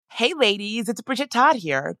Hey ladies, it's Bridget Todd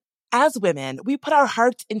here. As women, we put our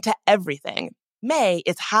hearts into everything. May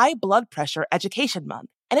is High Blood Pressure Education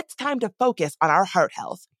Month, and it's time to focus on our heart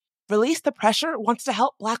health. Release the Pressure wants to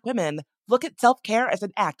help Black women look at self-care as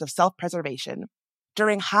an act of self-preservation.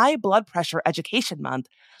 During High Blood Pressure Education Month,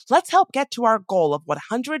 let's help get to our goal of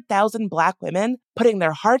 100,000 Black women putting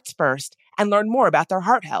their hearts first and learn more about their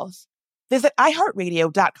heart health. Visit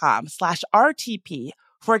iHeartRadio.com/RTP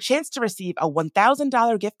for a chance to receive a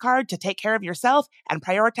 $1,000 gift card to take care of yourself and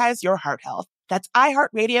prioritize your heart health. That's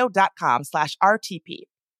iHeartRadio.com/RTP.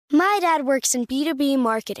 My dad works in B2B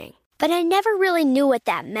marketing, but I never really knew what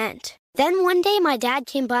that meant. Then one day my dad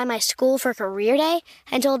came by my school for career day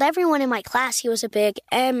and told everyone in my class he was a big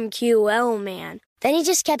MQL man. Then he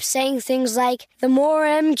just kept saying things like, the more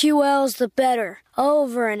MQLs, the better,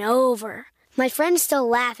 over and over. My friends still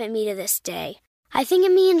laugh at me to this day. I think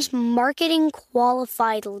it means marketing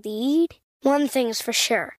qualified lead. One thing's for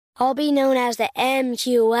sure. I'll be known as the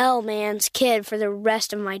MQL man's kid for the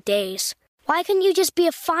rest of my days. Why couldn't you just be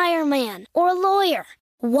a fireman or a lawyer?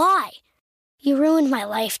 Why? You ruined my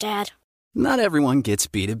life, Dad. Not everyone gets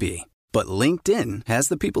B2B, but LinkedIn has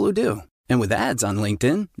the people who do. And with ads on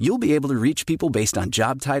LinkedIn, you'll be able to reach people based on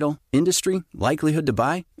job title, industry, likelihood to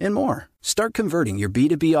buy, and more. Start converting your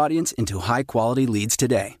B2B audience into high-quality leads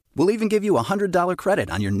today. We'll even give you a $100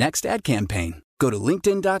 credit on your next ad campaign. Go to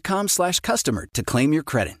linkedin.com/customer to claim your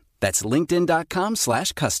credit. That's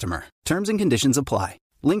linkedin.com/customer. Terms and conditions apply.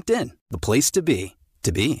 LinkedIn, the place to be,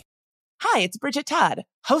 to be. Hi, it's Bridget Todd,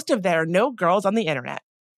 host of There Are No Girls on the Internet.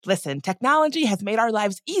 Listen, technology has made our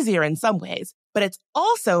lives easier in some ways, but it's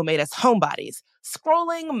also made us homebodies,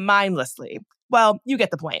 scrolling mindlessly. Well, you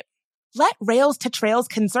get the point. Let Rails to Trails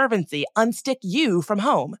Conservancy unstick you from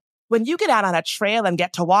home. When you get out on a trail and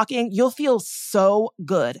get to walking, you'll feel so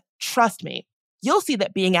good. Trust me. You'll see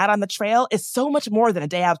that being out on the trail is so much more than a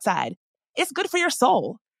day outside. It's good for your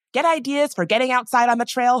soul. Get ideas for getting outside on the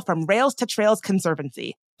trail from Rails to Trails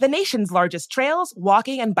Conservancy, the nation's largest trails,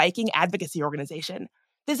 walking, and biking advocacy organization.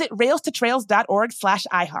 Visit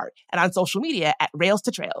railstotrails.org/iHeart and on social media at Rails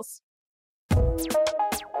to Trails.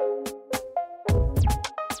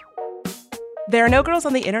 There Are No Girls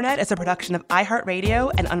on the Internet is a production of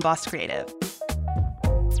iHeartRadio and Unbossed Creative.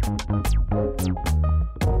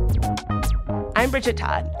 I'm Bridget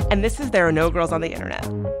Todd, and this is There Are No Girls on the Internet.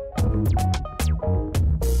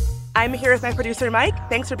 I'm here with my producer, Mike.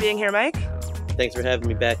 Thanks for being here, Mike. Thanks for having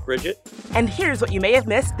me back, Bridget. And here's what you may have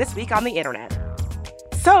missed this week on the internet.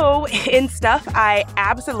 So, in stuff I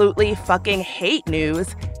absolutely fucking hate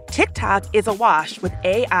news, TikTok is awash with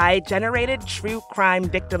AI-generated true crime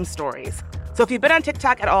victim stories. So if you've been on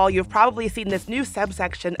TikTok at all, you've probably seen this new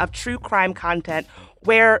subsection of true crime content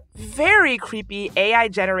where very creepy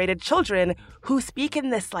AI-generated children who speak in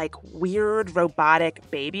this weird robotic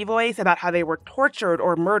baby voice about how they were tortured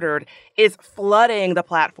or murdered is flooding the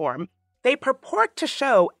platform. They purport to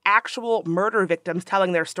show actual murder victims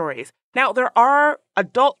telling their stories. Now, there are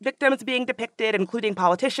adult victims being depicted, including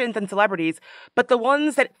politicians and celebrities, but the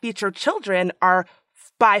ones that feature children are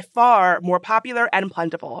by far more popular and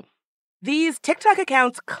plentiful. These TikTok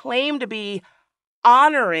accounts claim to be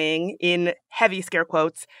honoring, in heavy scare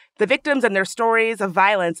quotes, the victims and their stories of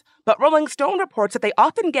violence, but Rolling Stone reports that they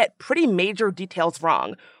often get pretty major details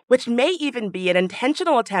wrong, which may even be an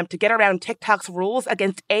intentional attempt to get around TikTok's rules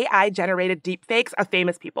against AI-generated deepfakes of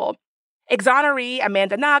famous people. Exoneree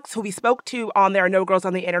Amanda Knox, who we spoke to on There Are No Girls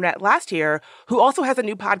on the Internet last year, who also has a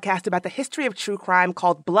new podcast about the history of true crime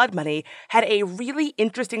called Blood Money, had a really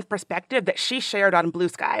interesting perspective that she shared on Blue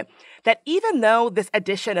Sky, that even though this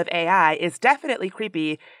addition of AI is definitely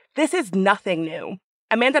creepy, this is nothing new.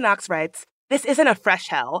 Amanda Knox writes, "This isn't a fresh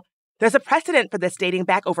hell. There's a precedent for this dating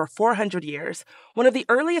back over 400 years. One of the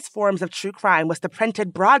earliest forms of true crime was the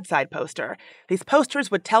printed broadside poster. These posters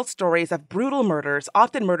would tell stories of brutal murders,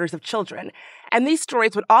 often murders of children. And these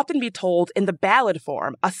stories would often be told in the ballad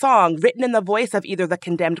form, a song written in the voice of either the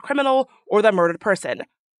condemned criminal or the murdered person.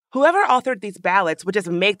 Whoever authored these ballads would just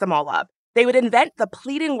make them all up. They would invent the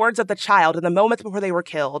pleading words of the child in the moments before they were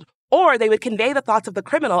killed, or they would convey the thoughts of the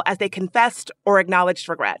criminal as they confessed or acknowledged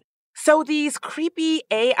regret. So these creepy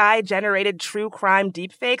AI-generated true crime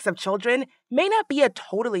deepfakes of children may not be a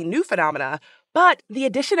totally new phenomena, but the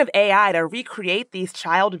addition of AI to recreate these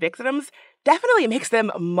child victims definitely makes them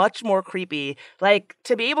much more creepy.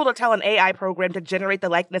 To be able to tell an AI program to generate the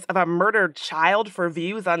likeness of a murdered child for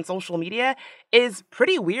views on social media is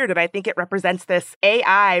pretty weird, and I think it represents this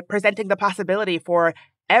AI presenting the possibility for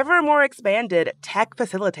ever more expanded,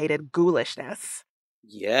 tech-facilitated ghoulishness.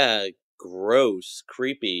 Yeah, gross,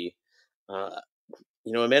 creepy.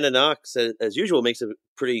 Amanda Knox, as usual, makes a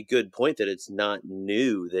pretty good point that it's not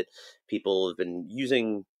new, that people have been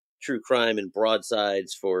using true crime and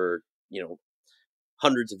broadsides for,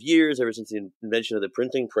 hundreds of years, ever since the invention of the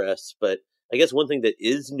printing press. But I guess one thing that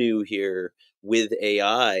is new here with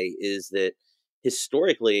AI is that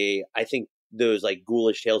historically, I think those like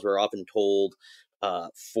ghoulish tales were often told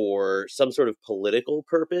for some sort of political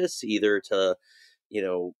purpose, either to,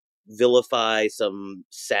 vilify some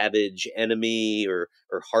savage enemy or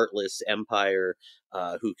heartless empire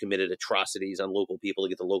who committed atrocities on local people, to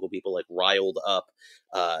get the local people like riled up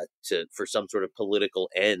for some sort of political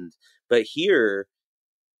end. But here,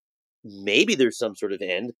 maybe there's some sort of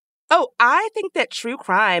end. Oh, I think that true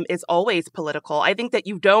crime is always political. I think that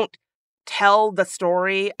you don't tell the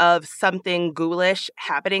story of something ghoulish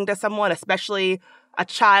happening to someone, especially a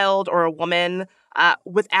child or a woman,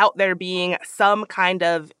 without there being some kind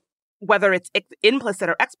of, whether it's implicit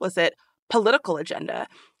or explicit, political agenda.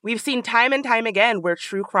 We've seen time and time again where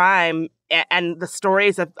true crime and the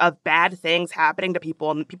stories of bad things happening to people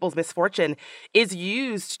and people's misfortune is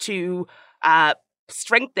used to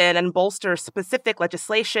strengthen and bolster specific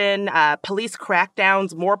legislation, police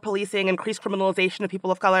crackdowns, more policing, increased criminalization of people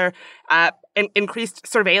of color, increased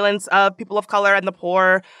surveillance of people of color and the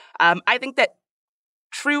poor. I think that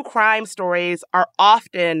true crime stories are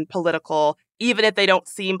often political, even if they don't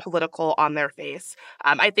seem political on their face.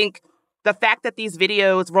 I think the fact that these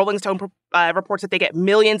videos, Rolling Stone reports that they get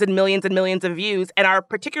millions and millions and millions of views and are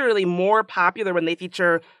particularly more popular when they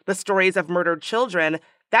feature the stories of murdered children,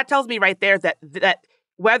 that tells me right there that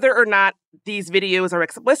whether or not these videos are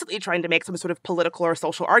explicitly trying to make some sort of political or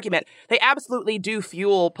social argument, they absolutely do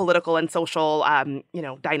fuel political and social,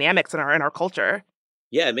 dynamics in our culture.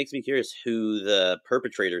 Yeah, it makes me curious who the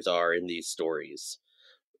perpetrators are in these stories.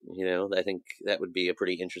 I think that would be a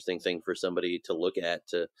pretty interesting thing for somebody to look at,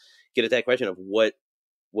 to get at that question of what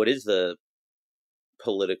is the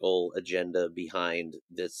political agenda behind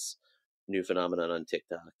this new phenomenon on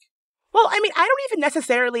TikTok. Well, I mean, I don't even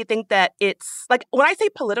necessarily think that it's like, when I say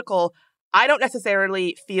political, I don't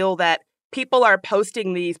necessarily feel that people are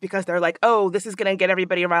posting these because they're like, oh, this is going to get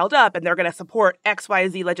everybody riled up and they're going to support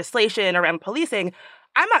XYZ legislation around policing.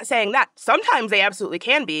 I'm not saying that. Sometimes they absolutely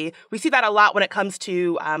can be. We see that a lot when it comes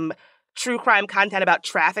to true crime content about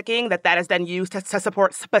trafficking, that is then used to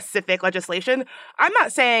support specific legislation. I'm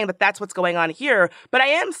not saying that that's what's going on here, but I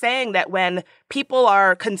am saying that when people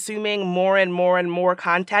are consuming more and more and more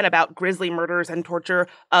content about grisly murders and torture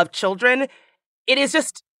of children, it is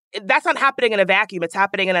just, that's not happening in a vacuum. It's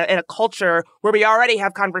happening in a culture where we already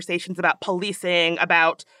have conversations about policing,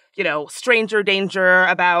 about, stranger danger,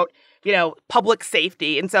 about, public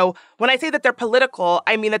safety. And so when I say that they're political,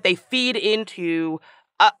 I mean that they feed into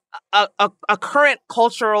a current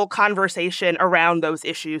cultural conversation around those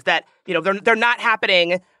issues that, they're not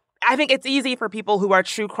happening. I think it's easy for people who are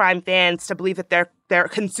true crime fans to believe that they're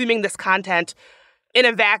consuming this content in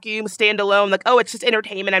a vacuum, standalone, like, oh, it's just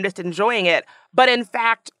entertainment, I'm just enjoying it. But in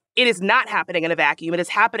fact, it is not happening in a vacuum. It is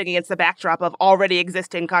happening against the backdrop of already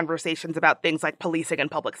existing conversations about things like policing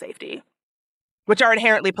and public safety, which are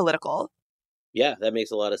inherently political. Yeah, that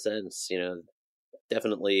makes a lot of sense.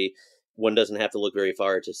 Definitely one doesn't have to look very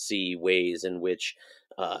far to see ways in which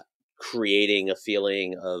creating a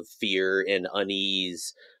feeling of fear and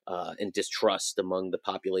unease and distrust among the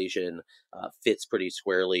population fits pretty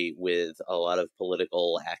squarely with a lot of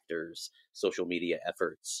political actors' social media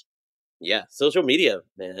efforts. Yeah, social media,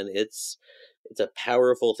 man, it's a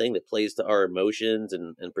powerful thing that plays to our emotions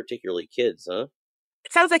and particularly kids, huh?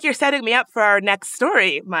 It sounds like you're setting me up for our next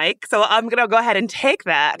story, Mike. So I'm going to go ahead and take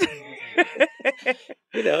that.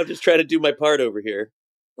 I'm just trying to do my part over here.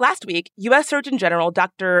 Last week, U.S. Surgeon General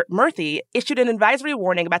Dr. Murthy issued an advisory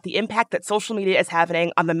warning about the impact that social media is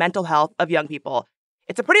having on the mental health of young people.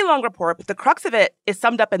 It's a pretty long report, but the crux of it is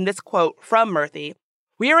summed up in this quote from Murthy.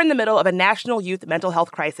 "We are in the middle of a national youth mental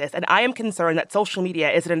health crisis, and I am concerned that social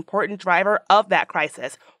media is an important driver of that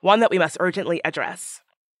crisis, one that we must urgently address."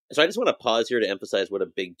 So I just want to pause here to emphasize what a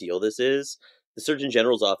big deal this is. The Surgeon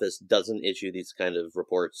General's office doesn't issue these kind of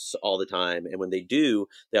reports all the time. And when they do,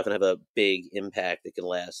 they often have a big impact that can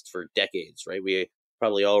last for decades, right? We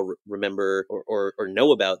probably all remember or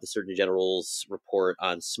know about the Surgeon General's report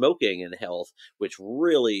on smoking and health, which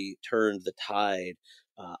really turned the tide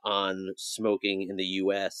on smoking in the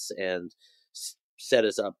U.S. and set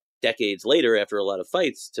us up decades later, after a lot of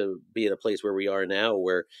fights, to be in a place where we are now,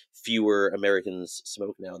 where fewer Americans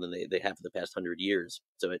smoke now than they have for the past 100 years.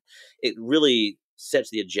 So it really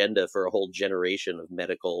sets the agenda for a whole generation of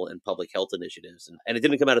medical and public health initiatives. And it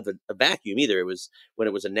didn't come out of a vacuum either. It was, when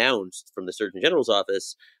it was announced from the Surgeon General's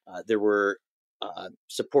office, there were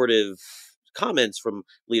supportive comments from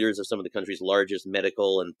leaders of some of the country's largest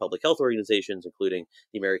medical and public health organizations, including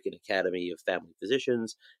the American Academy of Family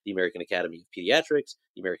Physicians, the American Academy of Pediatrics,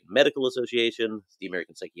 the American Medical Association, the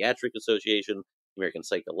American Psychiatric Association, the American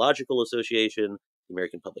Psychological Association, the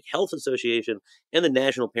American Public Health Association, and the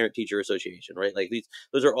National Parent-Teacher Association, right? Like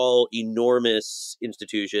those are all enormous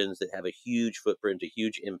institutions that have a huge footprint, a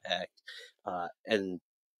huge impact. And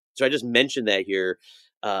so I just mentioned that here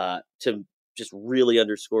to just really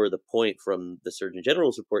underscore the point from the Surgeon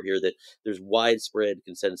General's report here that there's widespread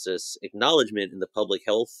consensus acknowledgement in the public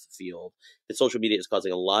health field that social media is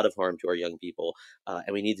causing a lot of harm to our young people,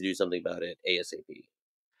 and we need to do something about it ASAP.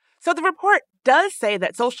 So the report does say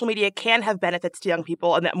that social media can have benefits to young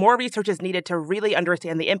people and that more research is needed to really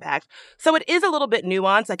understand the impact. So it is a little bit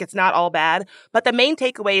nuanced, like it's not all bad, but the main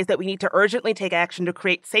takeaway is that we need to urgently take action to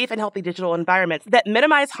create safe and healthy digital environments that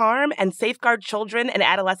minimize harm and safeguard children and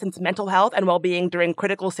adolescents' mental health and well-being during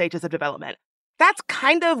critical stages of development. That's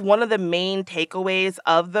kind of one of the main takeaways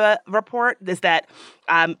of the report is that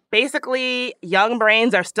basically young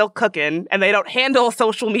brains are still cooking and they don't handle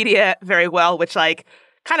social media very well, which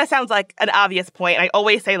kind of sounds like an obvious point. I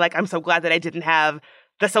always say, I'm so glad that I didn't have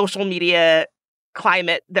the social media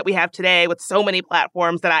climate that we have today with so many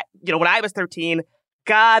platforms that when I was 13,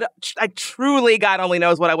 God only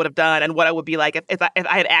knows what I would have done and what I would be like if I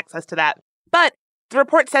had access to that. But the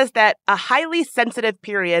report says that a highly sensitive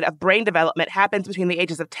period of brain development happens between the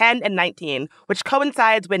ages of 10 and 19, which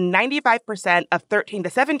coincides when 95% of 13 to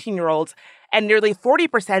 17-year-olds and nearly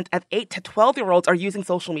 40% of 8 to 12-year-olds are using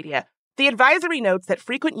social media. The advisory notes that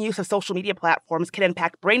frequent use of social media platforms can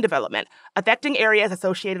impact brain development, affecting areas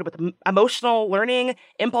associated with emotional learning,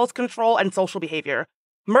 impulse control, and social behavior.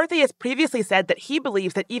 Murthy has previously said that he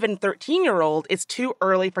believes that even 13-year-old is too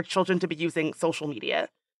early for children to be using social media.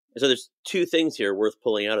 So there's two things here worth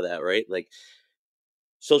pulling out of that, right?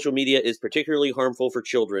 Social media is particularly harmful for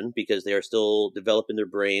children because they are still developing their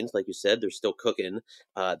brains. Like you said, they're still cooking.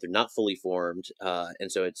 They're not fully formed.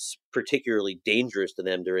 And so it's particularly dangerous to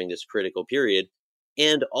them during this critical period.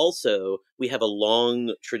 And also, we have a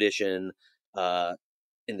long tradition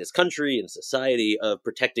in this country and society of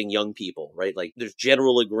protecting young people, right? There's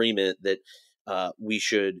general agreement that we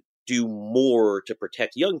should do more to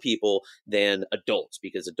protect young people than adults,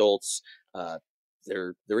 because adults,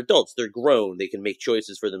 they're adults, they're grown, they can make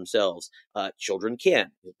choices for themselves. Children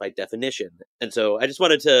can't, by definition. And so I just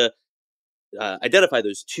wanted to identify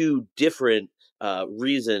those two different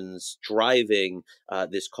reasons driving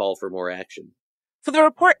this call for more action. So the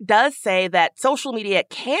report does say that social media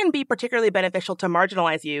can be particularly beneficial to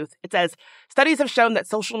marginalized youth. It says, studies have shown that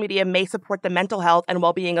social media may support the mental health and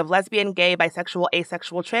well-being of lesbian, gay, bisexual,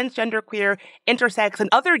 asexual, transgender, queer, intersex, and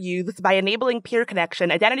other youths by enabling peer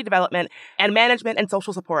connection, identity development, and management and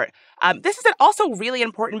social support. This is also really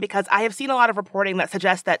important because I have seen a lot of reporting that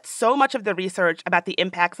suggests that so much of the research about the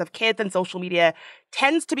impacts of kids and social media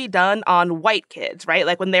tends to be done on white kids,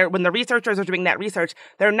 right? When the researchers are doing that research,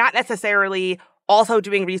 they're not necessarily also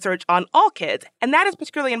doing research on all kids. And that is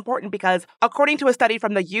particularly important because, according to a study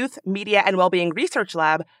from the Youth, Media, and Wellbeing Research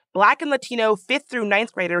Lab, Black and Latino 5th through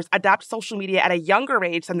 9th graders adopt social media at a younger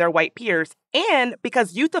age than their white peers. And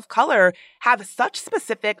because youth of color have such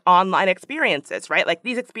specific online experiences, right?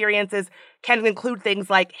 These experiences can include things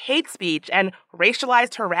like hate speech and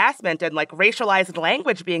racialized harassment and racialized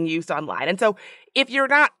language being used online. And so if you're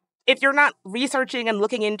not researching and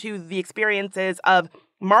looking into the experiences of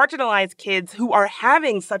marginalized kids who are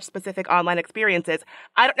having such specific online experiences,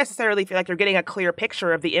 I don't necessarily feel like you're getting a clear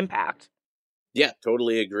picture of the impact. Yeah,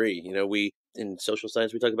 totally agree. We in social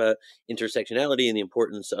science, we talk about intersectionality and the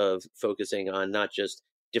importance of focusing on not just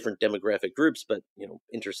different demographic groups, but,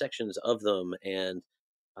 intersections of them. And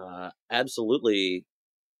absolutely,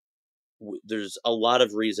 there's a lot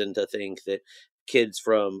of reason to think that kids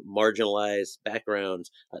from marginalized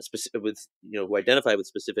backgrounds, who identify with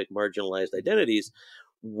specific marginalized identities,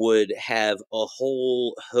 would have a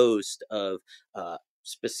whole host of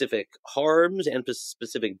specific harms and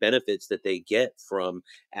specific benefits that they get from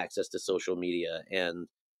access to social media. And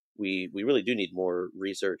we really do need more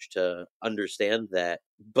research to understand that.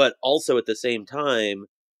 But also at the same time,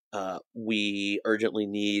 we urgently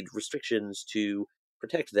need restrictions to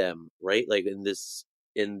protect them, right?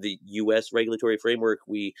 In the U.S. regulatory framework,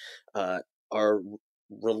 we are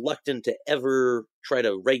reluctant to ever try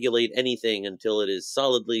to regulate anything until it is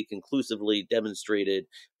solidly, conclusively demonstrated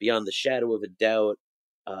beyond the shadow of a doubt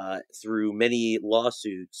through many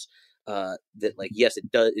lawsuits that, yes,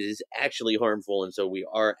 it is actually harmful, and so we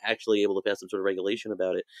are actually able to pass some sort of regulation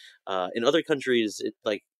about it. In other countries,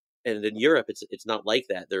 and in Europe, it's not like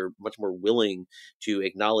that. They're much more willing to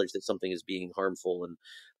acknowledge that something is being harmful,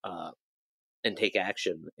 and and take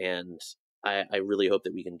action. And I really hope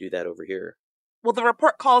that we can do that over here. Well, the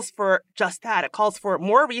report calls for just that. It calls for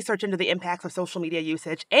more research into the impacts of social media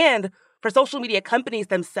usage and for social media companies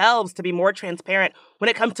themselves to be more transparent when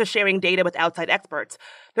it comes to sharing data with outside experts.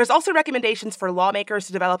 There's also recommendations for lawmakers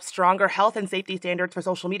to develop stronger health and safety standards for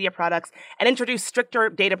social media products and introduce stricter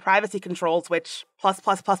data privacy controls, which I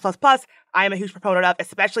am a huge proponent of,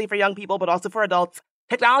 especially for young people, but also for adults.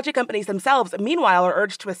 Technology companies themselves, meanwhile, are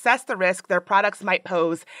urged to assess the risk their products might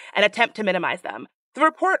pose and attempt to minimize them. The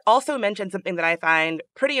report also mentioned something that I find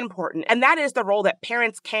pretty important, and that is the role that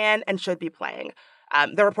parents can and should be playing.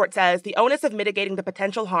 The report says the onus of mitigating the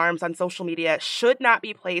potential harms on social media should not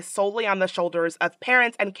be placed solely on the shoulders of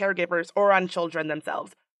parents and caregivers or on children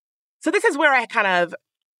themselves. So this is where I kind of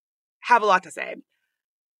have a lot to say.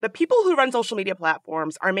 The people who run social media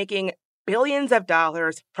platforms are making billions of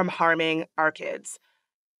dollars from harming our kids.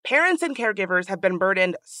 Parents and caregivers have been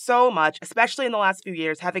burdened so much, especially in the last few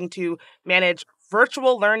years, having to manage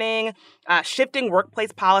virtual learning, shifting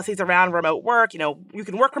workplace policies around remote work. You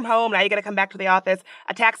can work from home, now you got to come back to the office,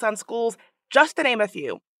 attacks on schools, just to name a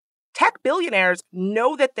few. Tech billionaires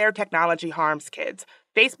know that their technology harms kids.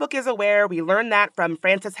 Facebook is aware. We learned that from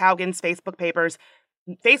Frances Haugen's Facebook papers.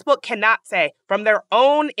 Facebook cannot say, from their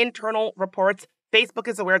own internal reports, Facebook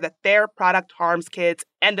is aware that their product harms kids.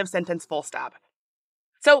 End of sentence, full stop.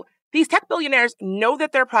 So these tech billionaires know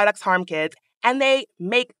that their products harm kids, and they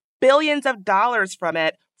make billions of dollars from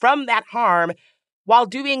that harm, while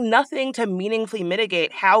doing nothing to meaningfully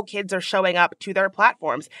mitigate how kids are showing up to their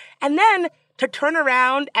platforms. And then to turn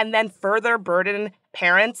around and then further burden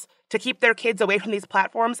parents to keep their kids away from these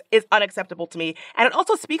platforms is unacceptable to me. And it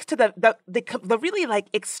also speaks to the really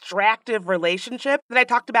extractive relationship that I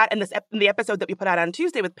talked about in the episode that we put out on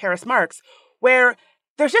Tuesday with Paris Marks, where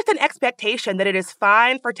there's just an expectation that it is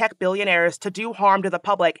fine for tech billionaires to do harm to the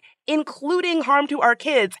public, including harm to our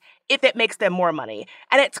kids, if it makes them more money.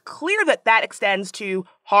 And it's clear that that extends to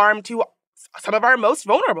harm to some of our most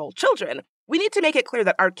vulnerable children. We need to make it clear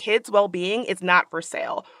that our kids' well-being is not for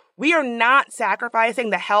sale. We are not sacrificing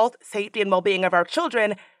the health, safety, and well-being of our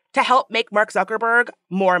children to help make Mark Zuckerberg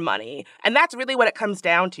more money. And that's really what it comes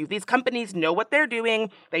down to. These companies know what they're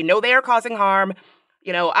doing. They know they are causing harm.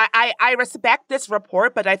 I respect this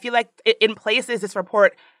report, but I feel like in places this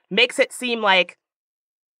report makes it seem like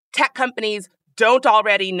tech companies don't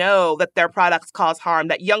already know that their products cause harm,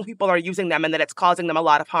 that young people are using them and that it's causing them a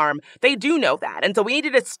lot of harm. They do know that. And so we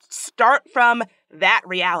need to start from that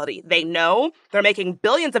reality. They know they're making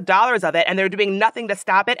billions of dollars of it and they're doing nothing to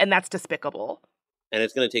stop it. And that's despicable. And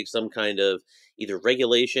it's going to take some kind of either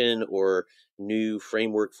regulation or new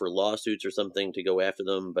framework for lawsuits or something to go after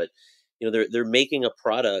them. But they're making a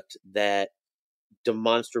product that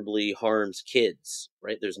demonstrably harms kids,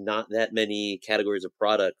 right? There's not that many categories of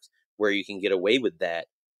products where you can get away with that.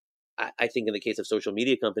 I think in the case of social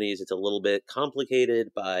media companies, it's a little bit complicated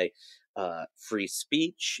by free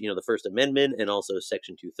speech, the First Amendment, and also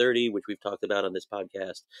Section 230, which we've talked about on this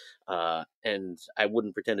podcast. And I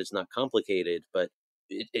wouldn't pretend it's not complicated, but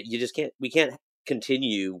we can't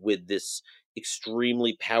continue with this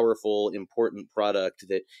extremely powerful, important product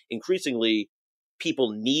that increasingly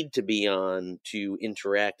people need to be on to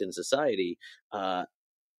interact in society,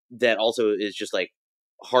 that also is just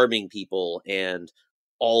harming people, and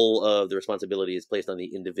all of the responsibility is placed on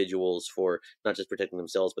the individuals for not just protecting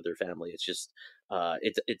themselves but their family. It's just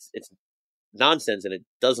it's nonsense, and it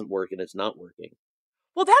doesn't work, and it's not working.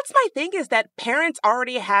 Well, that's my thing, is that parents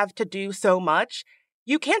already have to do so much.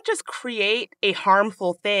 You can't just create a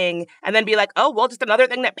harmful thing and then be like, oh, well, just another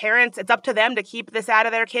thing that it's up to them to keep this out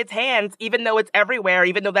of their kids' hands, even though it's everywhere,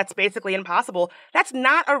 even though that's basically impossible. That's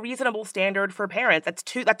not a reasonable standard for parents. That's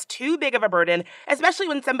too big of a burden, especially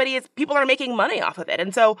when people are making money off of it.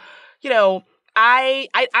 And so,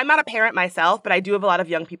 I'm not a parent myself, but I do have a lot of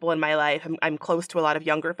young people in my life. I'm close to a lot of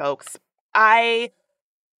younger folks. I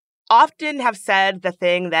often have said the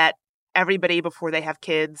thing that everybody before they have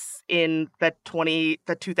kids in the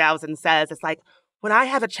 2000s says. It's like, when I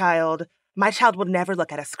have a child, my child will never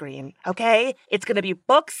look at a screen, okay? It's going to be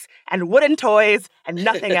books and wooden toys and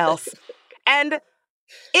nothing else. And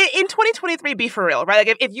in 2023, be for real,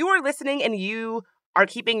 right? If you are listening and you are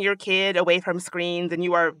keeping your kid away from screens and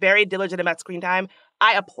you are very diligent about screen time,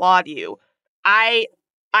 I applaud you. I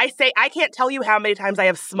can't tell you how many times I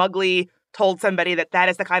have smugly told somebody that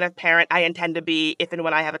is the kind of parent I intend to be if and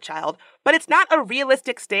when I have a child. But it's not a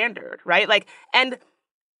realistic standard, right? And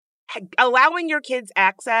allowing your kids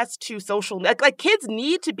access to social, kids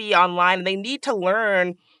need to be online and they need to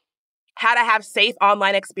learn how to have safe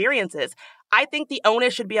online experiences. I think the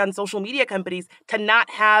onus should be on social media companies to not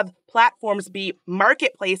have platforms be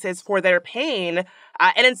marketplaces for their pain,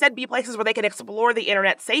 and instead be places where they can explore the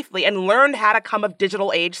internet safely and learn how to come of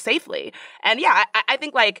digital age safely. And yeah, I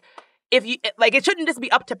think like if you like, it shouldn't just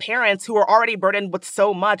be up to parents who are already burdened with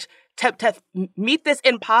so much to meet this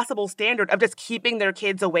impossible standard of just keeping their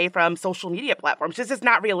kids away from social media platforms. This is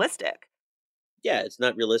not realistic. Yeah, it's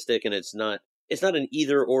not realistic, and it's not an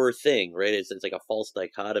either or thing, right? It's like a false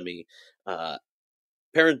dichotomy.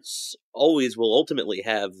 Parents always will ultimately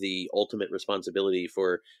have the ultimate responsibility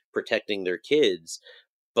for protecting their kids,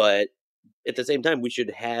 but at the same time, we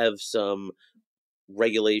should have some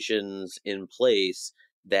regulations in place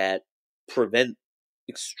that prevent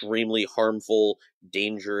extremely harmful,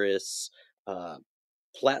 dangerous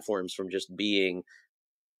platforms from just being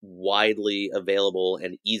widely available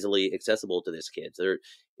and easily accessible to this kids.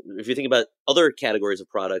 If you think about other categories of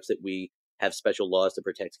products that we have special laws to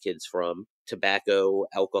protect kids from, tobacco,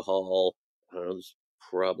 alcohol, I don't know, there's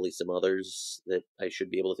probably some others that I should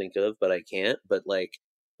be able to think of, but I can't. But like,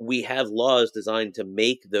 we have laws designed to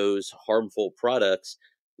make those harmful products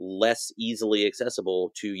less easily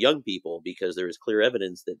accessible to young people because there is clear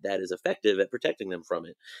evidence that that is effective at protecting them from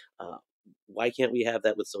it. Why can't we have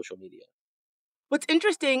that with social media? What's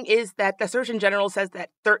interesting is that the Surgeon General says that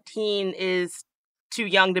 13 is too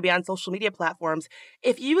young to be on social media platforms.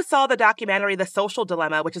 If you saw the documentary The Social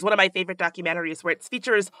Dilemma, which is one of my favorite documentaries, where it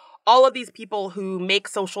features all of these people who make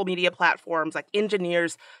social media platforms, like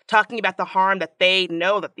engineers, talking about the harm that they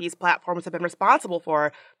know that these platforms have been responsible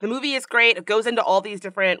for. The movie is great. It goes into all these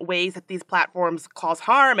different ways that these platforms cause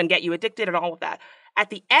harm and get you addicted and all of that. At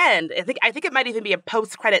the end, I think it might even be a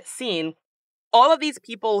post-credit scene. All of these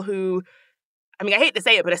people who, I mean, I hate to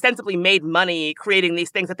say it, but ostensibly made money creating these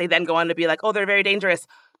things that they then go on to be like, oh, they're very dangerous.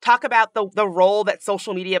 Talk about the role that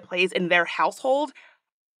social media plays in their household.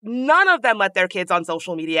 None of them let their kids on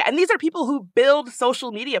social media. And these are people who build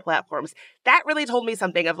social media platforms. That really told me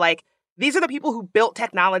something of like, these are the people who built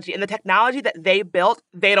technology, and the technology that they built,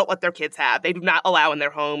 they don't let their kids have. They do not allow in their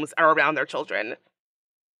homes or around their children.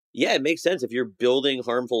 Yeah, it makes sense. If you're building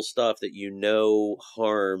harmful stuff that you know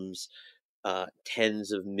harms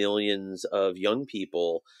tens of millions of young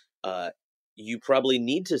people, you probably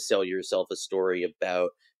need to sell yourself a story about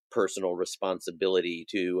personal responsibility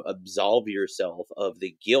to absolve yourself of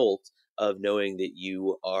the guilt of knowing that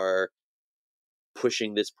you are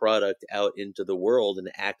pushing this product out into the world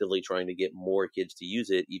and actively trying to get more kids to use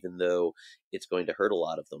it, even though it's going to hurt a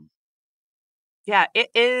lot of them. Yeah, it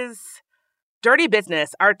is dirty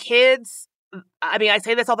business. Our kids, I mean, I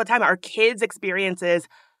say this all the time, our kids' experiences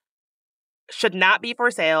should not be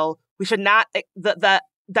for sale. We should not, the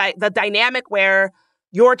dynamic where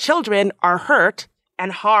your children are hurt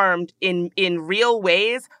and harmed in real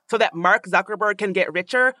ways so that Mark Zuckerberg can get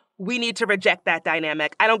richer, we need to reject that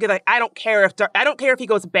dynamic. I don't care if he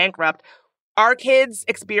goes bankrupt. Our kids'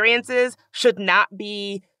 experiences should not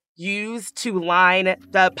be used to line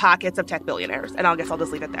the pockets of tech billionaires. And I guess I'll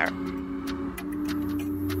just leave it there.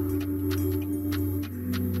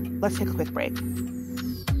 Let's take a quick break.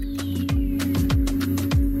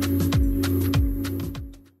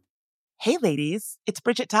 Hey ladies, it's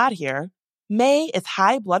Bridget Todd here. May is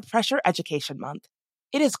High Blood Pressure Education Month.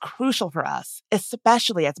 It is crucial for us,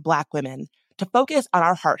 especially as Black women, to focus on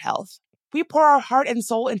our heart health. We pour our heart and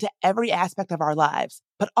soul into every aspect of our lives,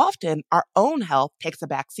 but often our own health takes a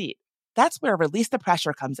back seat. That's where Release the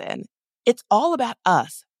Pressure comes in. It's all about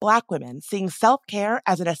us, Black women, seeing self-care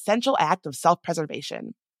as an essential act of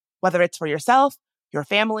self-preservation. Whether it's for yourself, your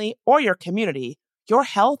family, or your community, your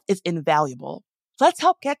health is invaluable. Let's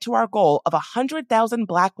help get to our goal of 100,000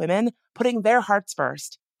 Black women putting their hearts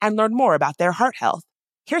first and learn more about their heart health.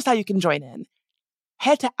 Here's how you can join in.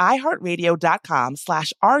 Head to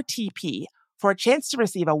iHeartRadio.com/RTP for a chance to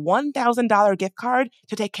receive a $1,000 gift card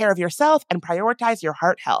to take care of yourself and prioritize your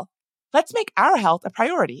heart health. Let's make our health a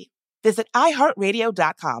priority. Visit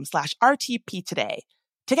iHeartRadio.com/RTP today.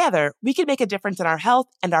 Together, we can make a difference in our health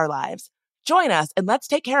and our lives. Join us and let's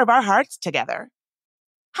take care of our hearts together.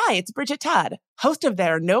 Hi, it's Bridget Todd, host of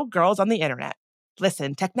There Are No Girls on the Internet.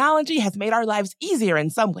 Listen, technology has made our lives easier in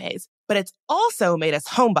some ways, but it's also made us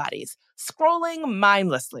homebodies, scrolling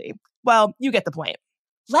mindlessly. Well, you get the point.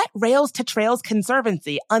 Let Rails to Trails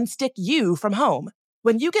Conservancy unstick you from home.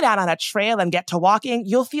 When you get out on a trail and get to walking,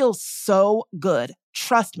 you'll feel so good.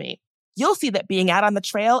 Trust me. You'll see that being out on the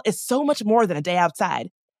trail is so much more than a day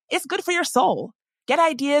outside. It's good for your soul. Get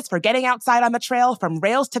ideas for getting outside on the trail from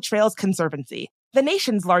Rails to Trails Conservancy, the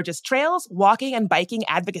nation's largest trails, walking, and biking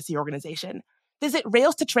advocacy organization. Visit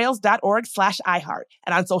railstotrails.org/iHeart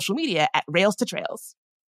and on social media at Rails to Trails.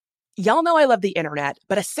 Y'all know I love the internet,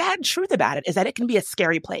 but a sad truth about it is that it can be a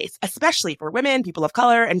scary place, especially for women, people of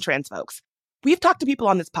color, and trans folks. We've talked to people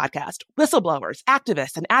on this podcast, whistleblowers,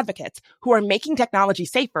 activists, and advocates who are making technology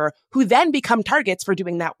safer, who then become targets for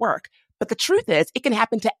doing that work. But the truth is, it can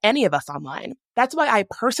happen to any of us online. That's why I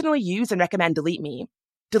personally use and recommend Delete Me.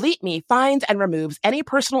 Delete Me finds and removes any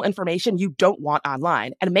personal information you don't want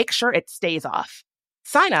online and makes sure it stays off.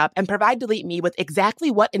 Sign up and provide Delete Me with exactly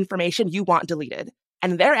what information you want deleted,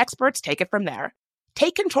 and their experts take it from there.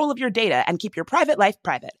 Take control of your data and keep your private life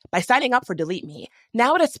private by signing up for Delete Me,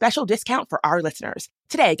 now at a special discount for our listeners.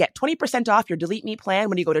 Today, get 20% off your Delete Me plan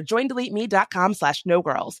when you go to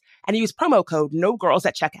joindeleteme.com/nogirls and use promo code NOGIRLS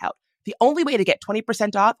at checkout. The only way to get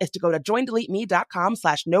 20% off is to go to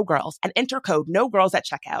joindeleteme.com/nogirls and enter code NOGIRLS at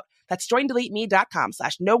checkout. That's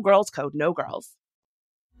joindeleteme.com/nogirls, code NOGIRLS.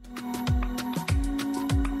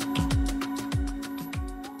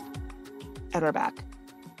 And we're back.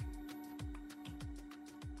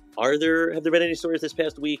 Have there been any stories this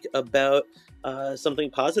past week about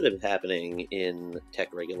something positive happening in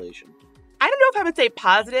tech regulation? I don't know if I would say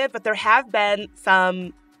positive, but there have been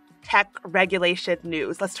some tech regulation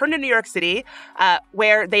news. Let's turn to New York City,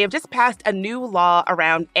 where they have just passed a new law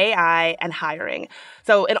around AI and hiring.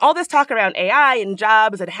 So in all this talk around AI and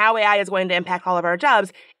jobs and how AI is going to impact all of our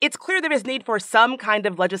jobs, it's clear there is need for some kind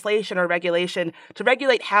of legislation or regulation to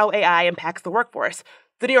regulate how AI impacts the workforce.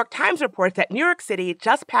 The New York Times reports that New York City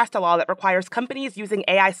just passed a law that requires companies using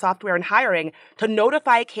AI software in hiring to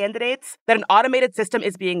notify candidates that an automated system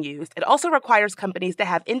is being used. It also requires companies to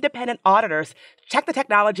have independent auditors check the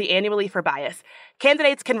technology annually for bias.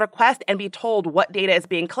 Candidates can request and be told what data is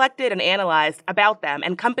being collected and analyzed about them,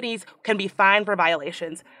 and companies can be fined for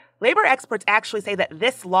violations. Labor experts actually say that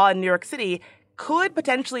this law in New York City could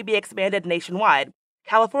potentially be expanded nationwide.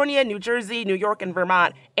 California, New Jersey, New York, and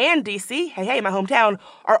Vermont, and D.C., hey, my hometown,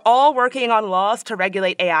 are all working on laws to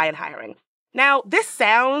regulate AI in hiring. Now, this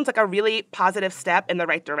sounds like a really positive step in the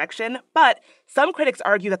right direction, but some critics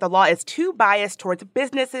argue that the law is too biased towards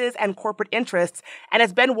businesses and corporate interests and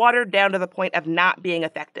has been watered down to the point of not being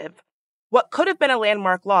effective. What could have been a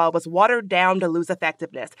landmark law was watered down to lose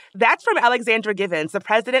effectiveness. That's from Alexandra Givens, the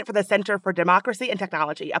president for the Center for Democracy and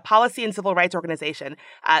Technology, a policy and civil rights organization.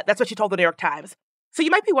 That's what she told the New York Times. So you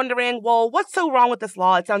might be wondering, well, what's so wrong with this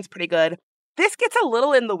law? It sounds pretty good. This gets a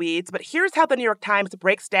little in the weeds, but here's how the New York Times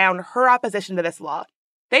breaks down her opposition to this law.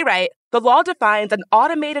 They write, the law defines an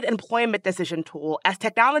automated employment decision tool as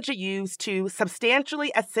technology used to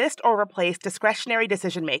substantially assist or replace discretionary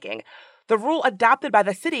decision-making. The rule adopted by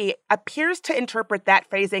the city appears to interpret that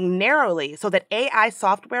phrasing narrowly so that AI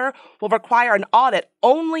software will require an audit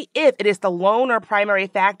only if it is the lone or primary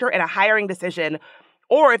factor in a hiring decision,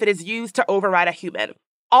 or if it is used to override a human.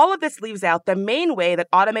 All of this leaves out the main way that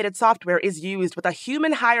automated software is used, with a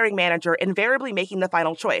human hiring manager invariably making the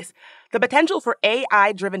final choice. The potential for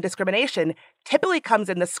AI-driven discrimination typically comes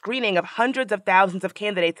in the screening of hundreds of thousands of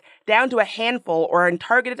candidates down to a handful, or in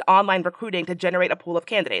targeted online recruiting to generate a pool of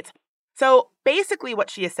candidates. So basically what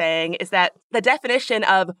she is saying is that the definition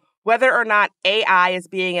of whether or not AI is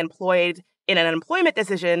being employed in an employment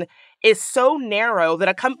decision is so narrow that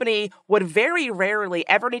a company would very rarely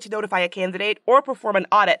ever need to notify a candidate or perform an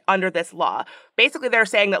audit under this law. Basically, they're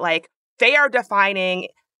saying that, they are defining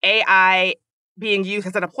AI being used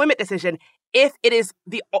as an employment decision if it is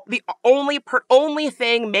the only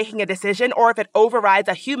thing making a decision, or if it overrides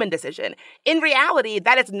a human decision. In reality,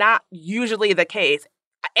 that is not usually the case.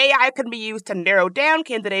 AI can be used to narrow down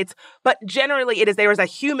candidates, but generally there is a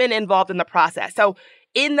human involved in the process. So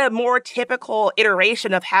in the more typical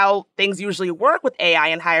iteration of how things usually work with AI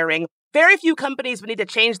and hiring, very few companies would need to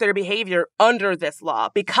change their behavior under this law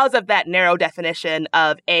because of that narrow definition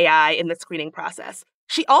of AI in the screening process.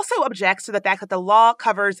 She also objects to the fact that the law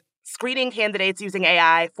covers screening candidates using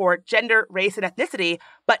AI for gender, race, and ethnicity,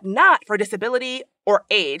 but not for disability or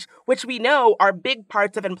age, which we know are big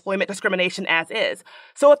parts of employment discrimination as is.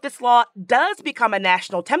 So if this law does become a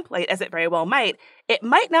national template, as it very well might, it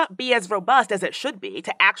might not be as robust as it should be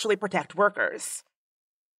to actually protect workers.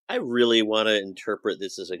 I really want to interpret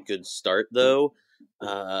this as a good start, though.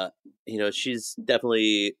 She's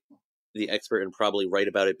definitely the expert and probably right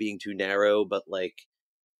about it being too narrow, but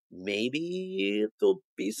maybe there'll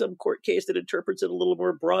be some court case that interprets it a little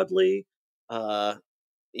more broadly. I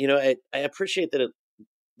appreciate that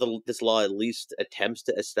this law at least attempts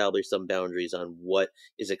to establish some boundaries on what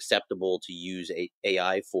is acceptable to use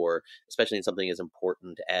AI for, especially in something as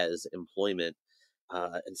important as employment.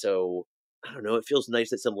 And so, I don't know, it feels nice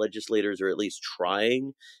that some legislators are at least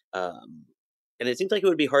trying. And it seems like it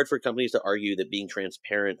would be hard for companies to argue that being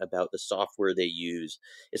transparent about the software they use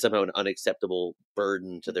is somehow an unacceptable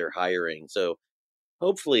burden to their hiring. So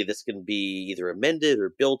hopefully this can be either amended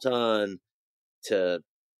or built on to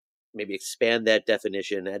maybe expand that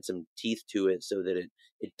definition, add some teeth to it so that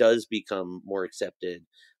it does become more accepted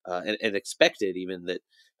and expected, even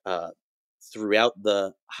that throughout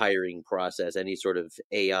the hiring process, any sort of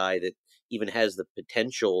AI that even has the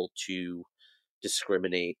potential to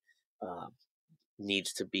discriminate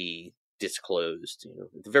needs to be disclosed.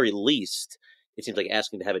 At the very least, it seems like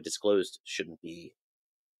asking to have it disclosed shouldn't be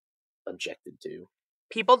objected to.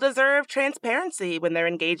 People deserve transparency when they're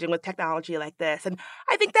engaging with technology like this. And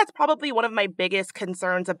I think that's probably one of my biggest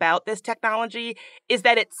concerns about this technology is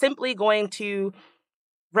that it's simply going to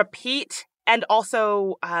repeat and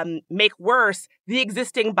also make worse the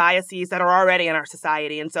existing biases that are already in our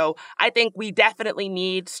society. And so I think we definitely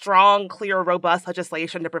need strong, clear, robust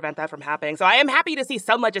legislation to prevent that from happening. So I am happy to see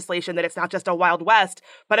some legislation that it's not just a Wild West,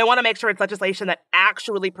 but I want to make sure it's legislation that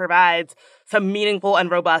actually provides some meaningful and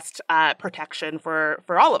robust protection for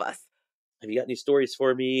all of us. Have you got any stories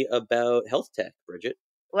for me about health tech, Bridget?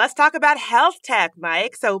 Let's talk about health tech,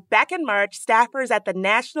 Mike. So back in March, staffers at the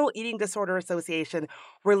National Eating Disorder Association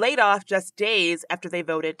were laid off just days after they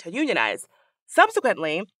voted to unionize.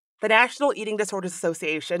 Subsequently, the National Eating Disorders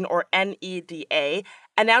Association, or NEDA,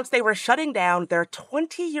 announced they were shutting down their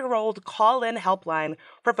 20-year-old call-in helpline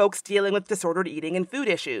for folks dealing with disordered eating and food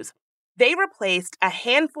issues. They replaced a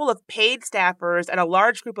handful of paid staffers and a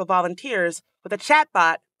large group of volunteers with a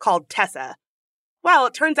chatbot called Tessa. Well,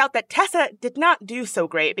 it turns out that Tessa did not do so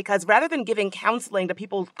great because rather than giving counseling to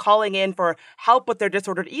people calling in for help with their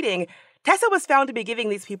disordered eating, Tessa was found to be giving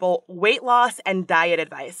these people weight loss and diet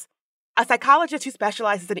advice. A psychologist who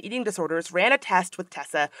specializes in eating disorders ran a test with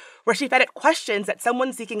Tessa where she fed it questions that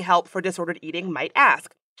someone seeking help for disordered eating might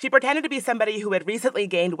ask. She pretended to be somebody who had recently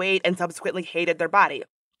gained weight and subsequently hated their body.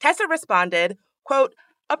 Tessa responded, quote,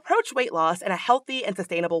 "Approach weight loss in a healthy and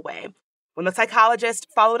sustainable way." When the psychologist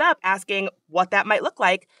followed up asking what that might look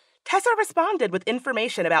like, Tessa responded with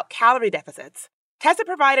information about calorie deficits. Tessa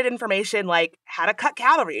provided information like how to cut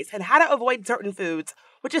calories and how to avoid certain foods,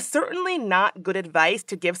 which is certainly not good advice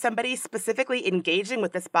to give somebody specifically engaging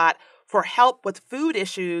with this bot for help with food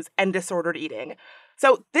issues and disordered eating.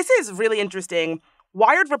 So this is really interesting.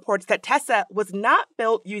 Wired reports that Tessa was not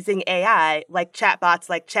built using AI like chatbots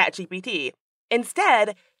like ChatGPT.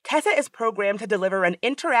 Instead, Tessa is programmed to deliver an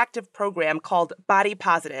interactive program called Body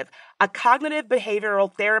Positive, a cognitive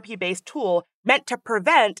behavioral therapy-based tool meant to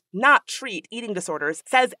prevent, not treat, eating disorders,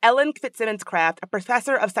 says Ellen Fitzsimmons-Kraft, a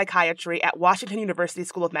professor of psychiatry at Washington University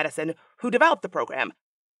School of Medicine, who developed the program.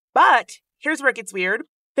 But here's where it gets weird.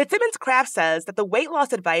 Fitzsimmons-Kraft says that the weight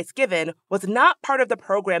loss advice given was not part of the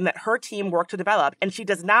program that her team worked to develop, and she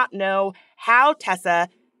does not know how Tessa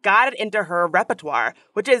got it into her repertoire,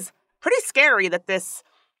 which is pretty scary that this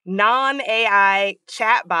non-AI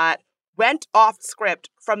chatbot went off script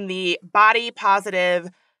from the Body Positive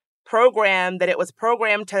program that it was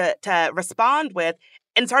programmed to respond with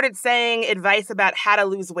and started saying advice about how to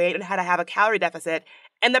lose weight and how to have a calorie deficit.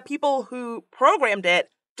 And the people who programmed it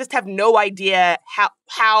just have no idea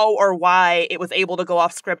how or why it was able to go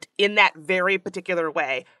off script in that very particular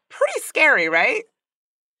way. Pretty scary, right?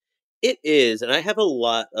 It is. And I have a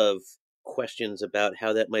lot of questions about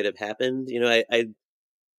how that might have happened. I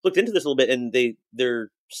looked into this a little bit, and their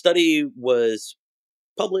study was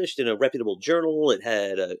published in a reputable journal. It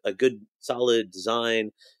had a good, solid design.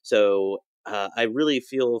 So I really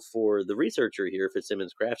feel for the researcher here,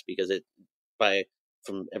 Fitzsimmons-Kraft, because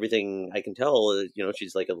from everything I can tell,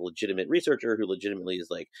 she's like a legitimate researcher who legitimately is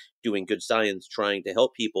like doing good science, trying to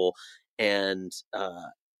help people. And,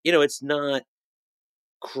 it's not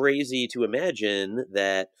crazy to imagine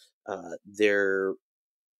that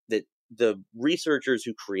the researchers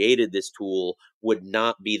who created this tool would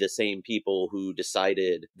not be the same people who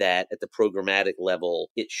decided that at the programmatic level,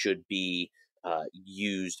 it should be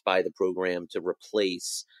used by the program to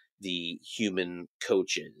replace the human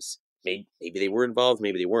coaches. Maybe they were involved,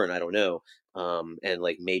 maybe they weren't, I don't know. And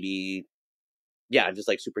like maybe, yeah, I'm just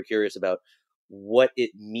like super curious about what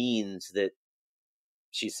it means that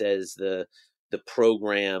she says the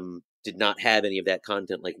program did not have any of that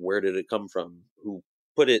content. Like, where did it come from? Who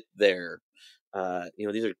put it there?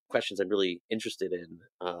 These are questions I'm really interested in.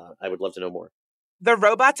 I would love to know more. The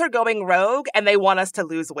robots are going rogue and they want us to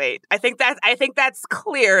lose weight. I think that's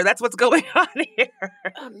clear. That's what's going on here.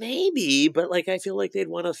 Maybe, but like I feel like they'd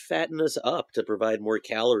want to fatten us up to provide more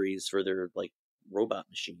calories for their like robot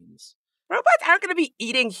machines. Robots aren't going to be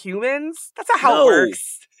eating humans. That's not how it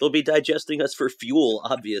works. They'll be digesting us for fuel,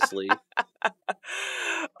 obviously.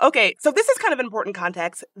 Okay, so this is kind of important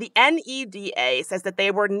context. The NEDA says that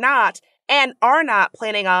they were not and are not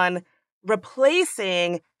planning on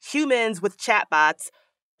replacing humans with chatbots,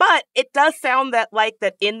 but it does sound that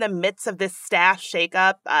in the midst of this staff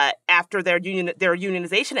shakeup after their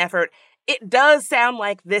unionization effort, it does sound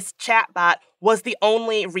like this chatbot was the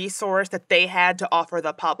only resource that they had to offer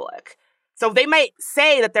the public. So they might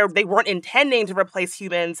say that they weren't intending to replace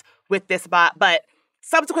humans with this bot, but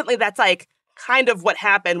subsequently that's like kind of what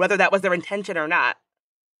happened, whether that was their intention or not.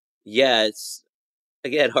 Yeah, it's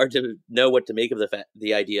again hard to know what to make of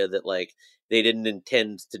the idea that like they didn't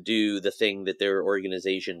intend to do the thing that their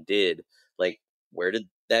organization did. Like, where did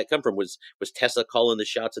that come from? Was Tessa calling the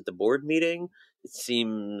shots at the board meeting? It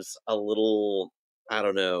seems a little, I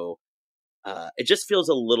don't know. It just feels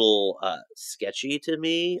a little sketchy to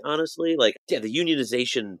me, honestly. Like, yeah, the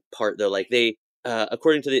unionization part, though, like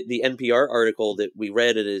according to the NPR article that we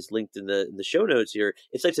read, it is linked in the show notes here.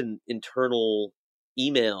 It's like an internal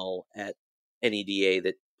email at NEDA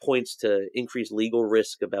that points to increased legal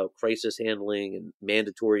risk about crisis handling, and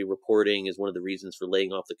mandatory reporting is one of the reasons for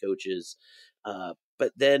laying off the coaches.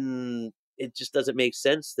 But then it just doesn't make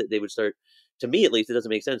sense that they would start. To me, at least, it doesn't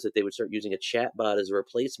make sense that they would start using a chatbot as a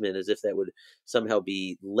replacement, as if that would somehow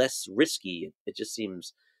be less risky. It just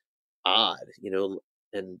seems odd,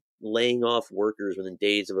 and laying off workers within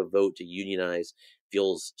days of a vote to unionize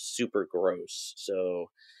feels super gross. So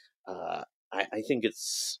I think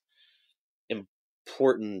it's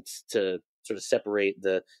important to sort of separate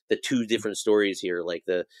the two different stories here, like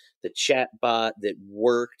the chat bot that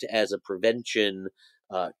worked as a prevention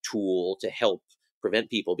tool to help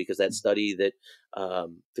prevent people, because that study that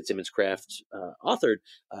Fitzsimmons Craft authored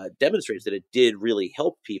demonstrates that it did really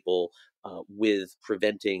help people with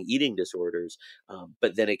preventing eating disorders,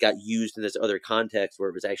 but then it got used in this other context where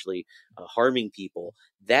it was actually harming people.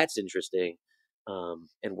 That's interesting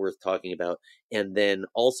and worth talking about. And then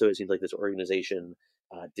also, it seems like this organization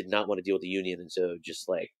did not want to deal with the union, and so just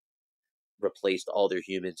like replaced all their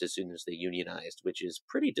humans as soon as they unionized, which is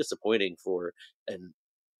pretty disappointing for a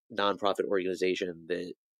nonprofit organization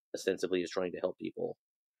that ostensibly is trying to help people.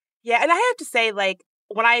 Yeah, and I have to say, like,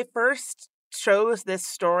 when I first chose this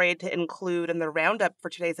story to include in the roundup for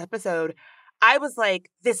today's episode, I was like,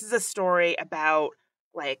 this is a story about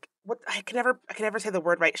like what I can never say the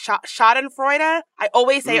word right. Schadenfreude. I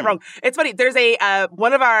always say it wrong. It's funny. There's a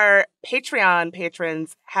one of our Patreon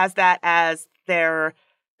patrons has that as their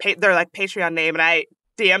like Patreon name, and I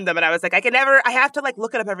DM'd them and I was like, I have to like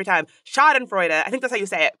look it up every time. Schadenfreude. I think that's how you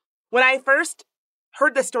say it. When I first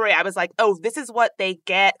heard the story, I was like, oh, this is what they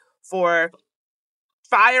get for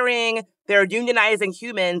firing their unionizing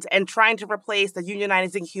humans and trying to replace the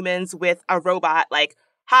unionizing humans with a robot. Like,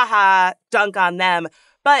 haha, dunk on them.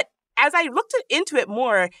 But as I looked into it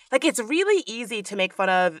more, like, it's really easy to make fun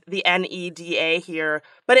of the NEDA here,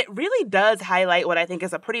 but it really does highlight what I think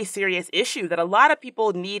is a pretty serious issue, that a lot of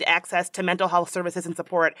people need access to mental health services and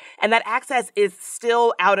support, and that access is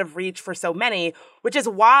still out of reach for so many, which is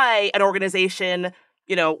why an organization,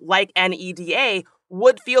 like NEDA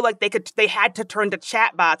would feel like they had to turn to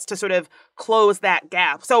chatbots to sort of close that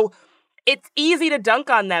gap. So it's easy to dunk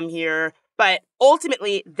on them here, but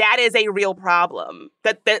ultimately that is a real problem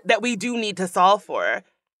that we do need to solve for.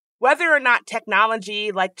 Whether or not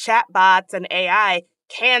technology like chatbots and AI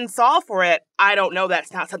can solve for it, I don't know.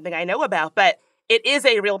 That's not something I know about, but it is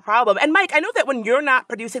a real problem. And Mike, I know that when you're not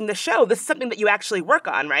producing the show, this is something that you actually work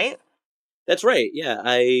on, right? That's right. Yeah,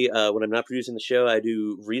 I when I'm not producing the show, I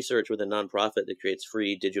do research with a nonprofit that creates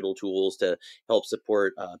free digital tools to help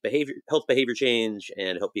support health behavior change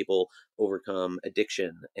and help people overcome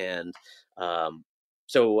addiction. And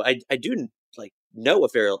so I do like know a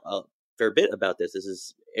fair bit about this. This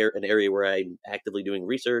is an area where I'm actively doing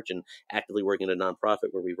research and actively working at a nonprofit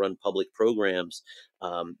where we run public programs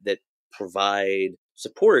that provide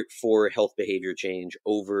support for health behavior change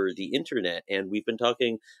over the internet. And we've been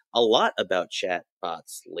talking a lot about chat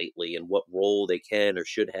bots lately and what role they can or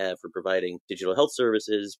should have for providing digital health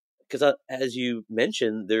services. Because as you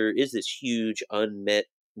mentioned, there is this huge unmet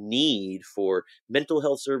need for mental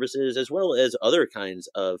health services as well as other kinds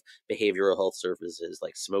of behavioral health services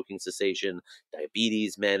like smoking cessation,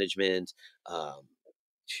 diabetes management,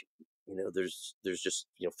 there's just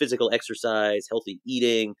physical exercise, healthy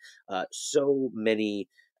eating, so many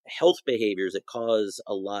health behaviors that cause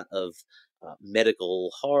a lot of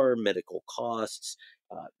medical harm, medical costs,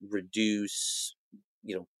 reduce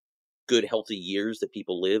good healthy years that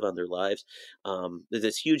people live on their lives. There's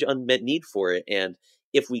this huge unmet need for it, and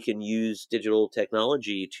if we can use digital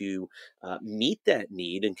technology to meet that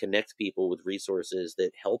need and connect people with resources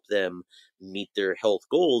that help them meet their health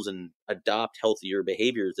goals and adopt healthier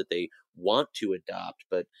behaviors that they want to adopt,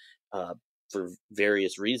 but for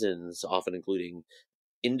various reasons, often including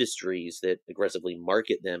industries that aggressively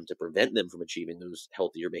market them to prevent them from achieving those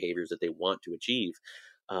healthier behaviors that they want to achieve.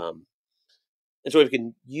 Um, and so if we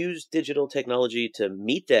can use digital technology to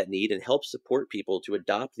meet that need and help support people to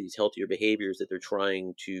adopt these healthier behaviors that they're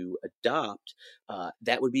trying to adopt,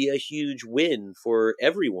 that would be a huge win for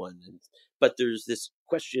everyone. But there's this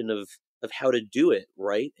question of how to do it,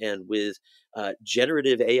 right? And with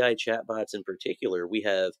generative AI chatbots in particular, we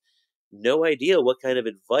have no idea what kind of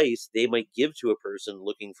advice they might give to a person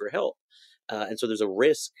looking for help. And so there's a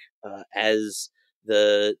risk as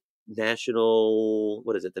the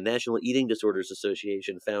the National Eating Disorders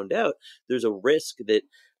Association found out, there's a risk that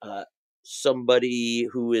somebody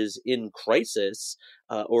who is in crisis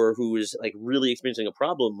or who is like really experiencing a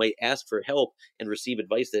problem might ask for help and receive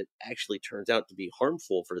advice that actually turns out to be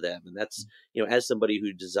harmful for them. And that's, as somebody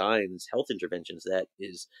who designs health interventions, that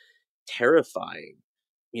is terrifying.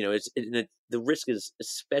 The risk is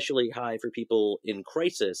especially high for people in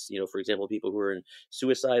crisis, for example, people who are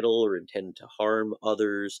suicidal or intend to harm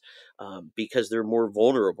others, because they're more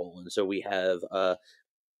vulnerable. And so we have a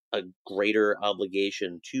greater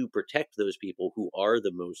obligation to protect those people who are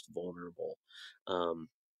the most vulnerable. And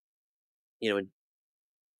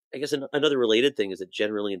I guess another related thing is that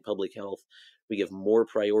generally in public health, we give more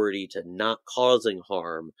priority to not causing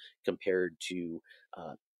harm compared to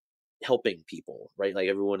helping people, right? Like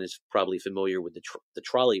everyone is probably familiar with the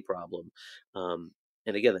trolley problem. And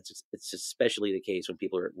again, it's especially the case when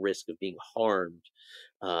people are at risk of being harmed,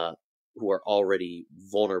 who are already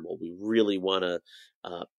vulnerable. We really want to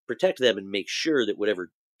protect them and make sure that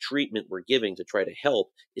whatever treatment we're giving to try to help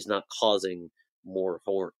is not causing more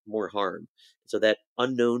harm. So that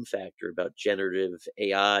unknown factor about generative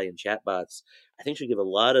AI and chatbots, I think should give a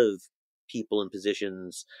lot of people in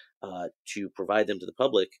positions to provide them to the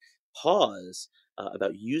public pause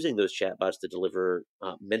about using those chatbots to deliver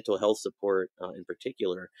mental health support in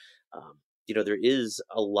particular. There is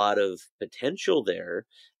a lot of potential there,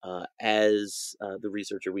 as the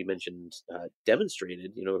researcher we mentioned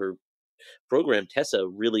demonstrated. Her program Tessa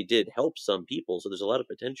really did help some people, so there's a lot of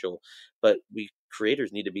potential, but we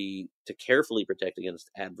creators need to carefully protect against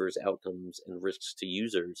adverse outcomes and risks to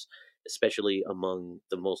users, especially among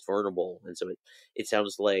the most vulnerable. And so it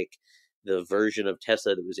sounds like the version of Tessa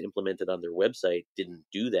that was implemented on their website didn't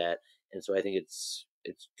do that. And so I think it's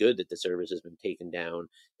good that the service has been taken down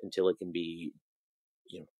until it can be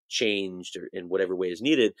changed or in whatever way is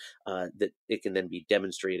needed, that it can then be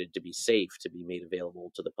demonstrated to be safe to be made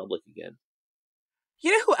available to the public again.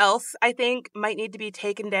 You know who else I think might need to be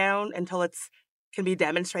taken down until it can be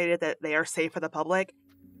demonstrated that they are safe for the public?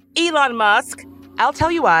 Elon Musk. I'll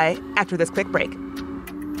tell you why after this quick break.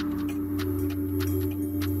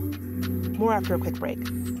 More after a quick break.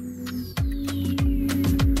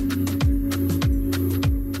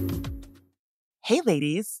 Hey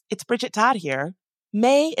ladies, it's Bridget Todd here.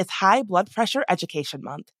 May is High Blood Pressure Education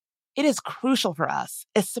Month. It is crucial for us,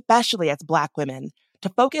 especially as Black women, to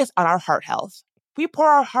focus on our heart health. We pour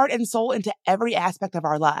our heart and soul into every aspect of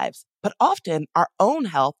our lives, but often our own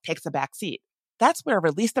health takes a back seat. That's where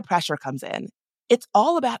Release the Pressure comes in. It's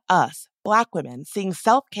all about us, Black women, seeing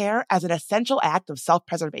self-care as an essential act of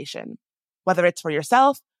self-preservation. Whether it's for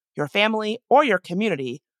yourself, your family, or your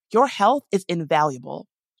community, your health is invaluable.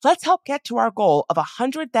 Let's help get to our goal of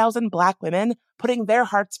 100,000 Black women putting their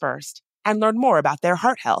hearts first and learn more about their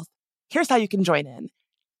heart health. Here's how you can join in.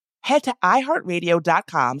 Head to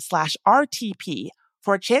iHeartRadio.com/RTP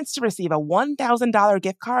for a chance to receive a $1,000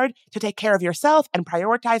 gift card to take care of yourself and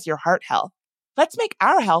prioritize your heart health. Let's make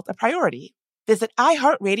our health a priority. Visit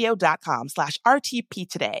iHeartRadio.com/RTP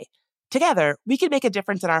today. Together, we can make a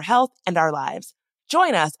difference in our health and our lives.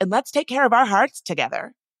 Join us and let's take care of our hearts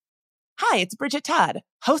together. Hi, it's Bridget Todd,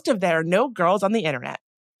 host of There Are No Girls on the Internet.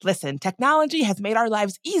 Listen, technology has made our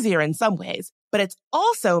lives easier in some ways, but it's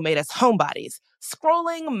also made us homebodies,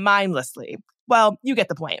 scrolling mindlessly. Well, you get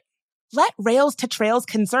the point. Let Rails to Trails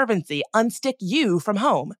Conservancy unstick you from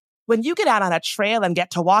home. When you get out on a trail and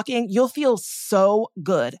get to walking, you'll feel so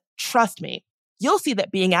good. Trust me. You'll see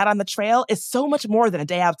that being out on the trail is so much more than a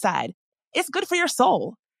day outside. It's good for your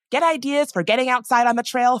soul. Get ideas for getting outside on the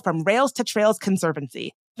trail from Rails to Trails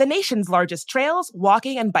Conservancy, the nation's largest trails,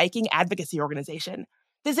 walking, and biking advocacy organization.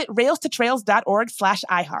 Visit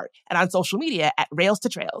railstotrails.org/iHeart and on social media at Rails to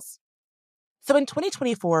Trails. So in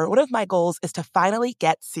 2024, one of my goals is to finally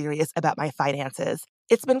get serious about my finances.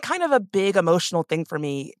 It's been kind of a big emotional thing for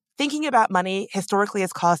me Thinking about money historically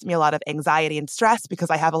has caused me a lot of anxiety and stress because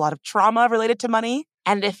I have a lot of trauma related to money.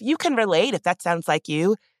 And if you can relate, if that sounds like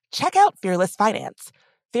you, check out Fearless Finance.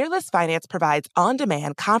 Fearless Finance provides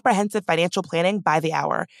on-demand, comprehensive financial planning by the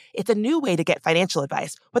hour. It's a new way to get financial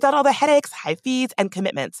advice without all the headaches, high fees, and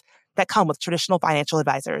commitments that come with traditional financial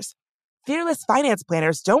advisors. Fearless Finance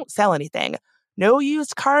planners don't sell anything. No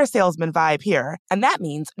used car salesman vibe here. And that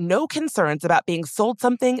means no concerns about being sold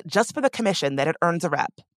something just for the commission that it earns a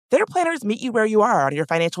rep. Their planners meet you where you are on your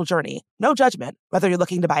financial journey. No judgment. Whether you're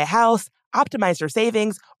looking to buy a house, optimize your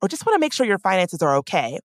savings, or just want to make sure your finances are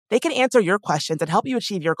okay, they can answer your questions and help you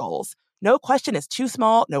achieve your goals. No question is too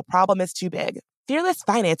small, no problem is too big. Fearless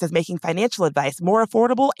Finance is making financial advice more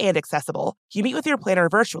affordable and accessible. You meet with your planner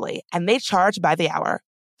virtually, and they charge by the hour.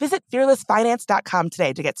 Visit fearlessfinance.com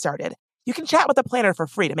today to get started. You can chat with a planner for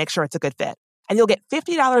free to make sure it's a good fit. And you'll get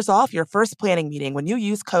 $50 off your first planning meeting when you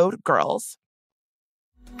use code GIRLS.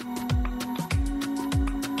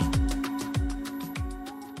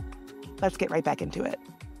 Let's get right back into it.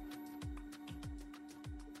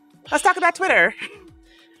 Let's talk about Twitter.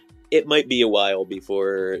 It might be a while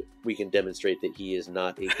before we can demonstrate that he is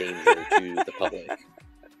not a danger to the public.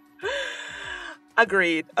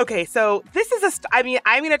 Agreed. Okay, so this is I'm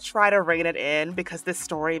going to try to rein it in because this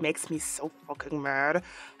story makes me so fucking mad.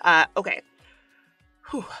 Okay.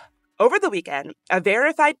 Whew. Over the weekend, a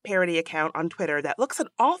verified parody account on Twitter that looks an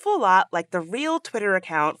awful lot like the real Twitter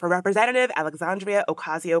account for Representative Alexandria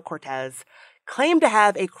Ocasio-Cortez claimed to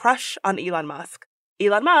have a crush on Elon Musk.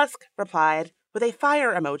 Elon Musk replied with a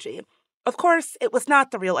fire emoji. Of course, it was not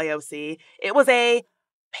the real AOC. It was a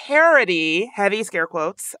parody, heavy scare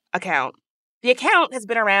quotes, account. The account has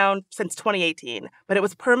been around since 2018, but it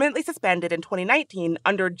was permanently suspended in 2019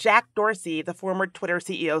 under Jack Dorsey, the former Twitter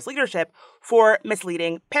CEO's leadership, for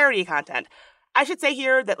misleading parody content. I should say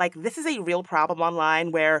here that, this is a real problem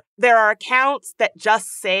online where there are accounts that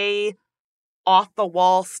just say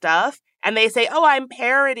off-the-wall stuff, and they say, oh, I'm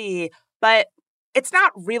parody, but it's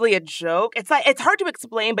not really a joke. It's hard to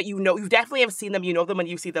explain, but you definitely have seen them, you know them when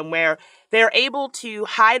you see them, where they're able to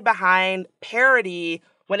hide behind parody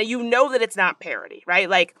when you know that it's not parody, right?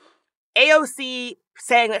 Like AOC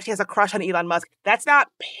saying that she has a crush on Elon Musk, that's not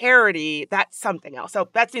parody, that's something else. So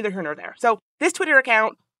that's neither here nor there. So this Twitter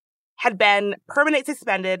account had been permanently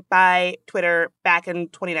suspended by Twitter back in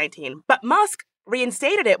 2019. But Musk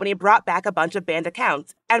reinstated it when he brought back a bunch of banned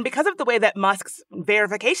accounts. And because of the way that Musk's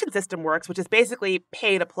verification system works, which is basically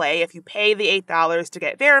pay to play, if you pay the $8 to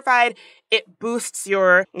get verified, it boosts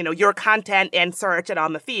your content and search and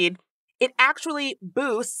on the feed. It actually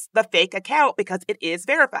boosts the fake account because it is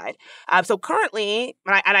verified. So currently,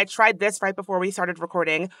 and I tried this right before we started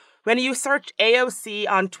recording, when you search AOC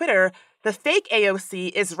on Twitter, the fake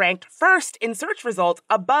AOC is ranked first in search results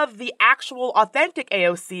above the actual authentic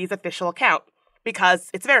AOC's official account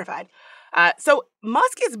because it's verified. So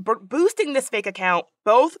Musk is boosting this fake account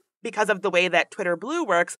both because of the way that Twitter Blue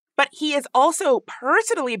works, but he is also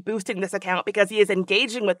personally boosting this account because he is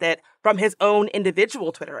engaging with it from his own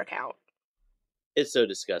individual Twitter account. It's so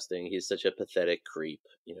disgusting. He's such a pathetic creep.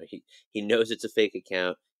 He knows it's a fake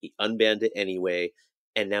account. He unbanned it anyway,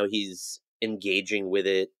 and now he's engaging with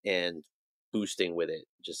it and boosting with it.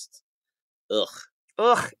 Just, ugh.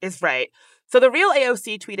 Ugh is right. So the real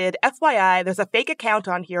AOC tweeted, FYI, there's a fake account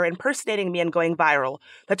on here impersonating me and going viral.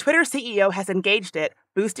 The Twitter CEO has engaged it,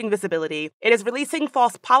 boosting visibility. It is releasing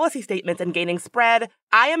false policy statements and gaining spread.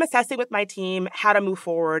 I am assessing with my team how to move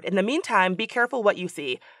forward. In the meantime, be careful what you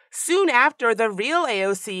see. Soon after, the real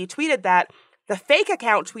AOC tweeted that, the fake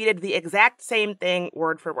account tweeted the exact same thing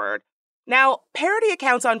word for word. Now, parody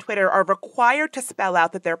accounts on Twitter are required to spell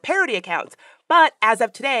out that they're parody accounts, but as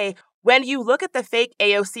of today, when you look at the fake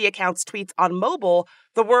AOC account's tweets on mobile,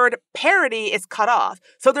 the word parody is cut off.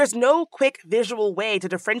 So there's no quick visual way to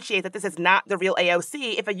differentiate that this is not the real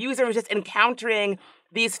AOC if a user is just encountering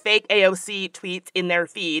these fake AOC tweets in their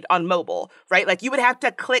feed on mobile, right? You would have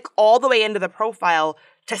to click all the way into the profile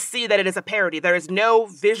to see that it is a parody. There is no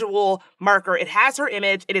visual marker. It has her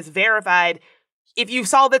image. It is verified. If you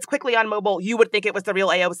saw this quickly on mobile, you would think it was the real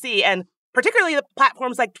AOC. And particularly the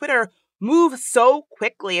platforms like Twitter move so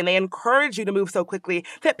quickly and they encourage you to move so quickly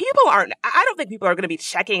that I don't think people are going to be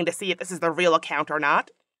checking to see if this is the real account or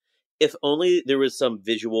not. If only there was some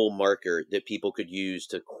visual marker that people could use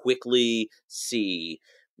to quickly see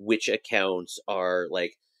which accounts are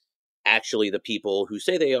actually the people who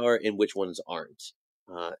say they are and which ones aren't.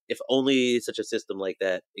 If only such a system like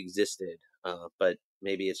that existed, but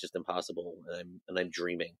maybe it's just impossible, and I'm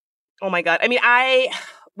dreaming. Oh my God. I mean,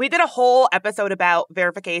 we did a whole episode about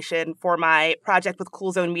verification for my project with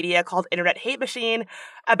Cool Zone Media called Internet Hate Machine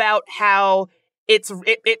about how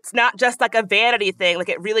it's not just like a vanity thing. Like,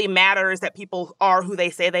 it really matters that people are who they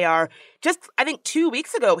say they are. Just, I think 2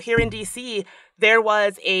 weeks ago here in DC, there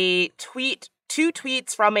was two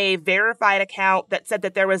tweets from a verified account that said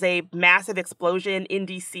that there was a massive explosion in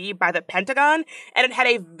DC by the Pentagon, and it had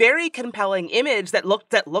a very compelling image that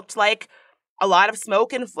looked like a lot of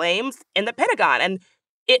smoke and flames in the Pentagon, and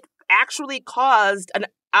it actually caused an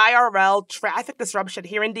IRL traffic disruption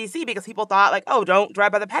here in DC because people thought, like, oh, don't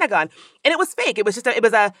drive by the Pentagon. And it was fake. It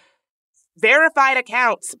was a verified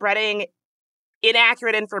account spreading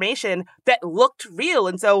inaccurate information that looked real.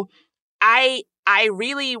 And so I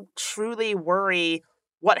really, truly worry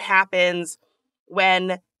what happens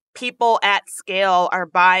when people at scale are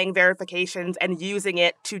buying verifications and using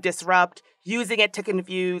it to disrupt, using it to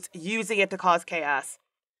confuse, using it to cause chaos.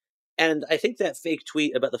 And I think that fake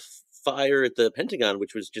tweet about the fire at the Pentagon,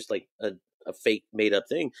 which was just like a fake made up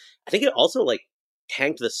thing, I think it also like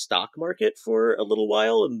tanked the stock market for a little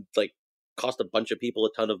while and like cost a bunch of people a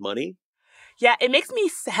ton of money. Yeah, it makes me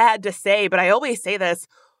sad to say, but I always say this,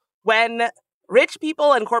 when rich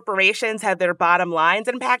people and corporations have their bottom lines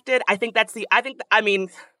impacted,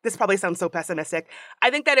 this probably sounds so pessimistic. I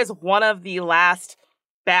think that is one of the last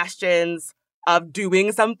bastions of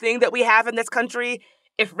doing something that we have in this country.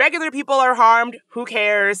 If regular people are harmed, who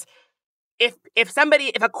cares? If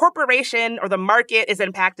a corporation or the market is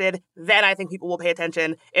impacted, then I think people will pay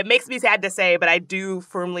attention. It makes me sad to say, but I do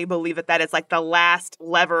firmly believe that is like the last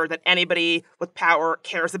lever that anybody with power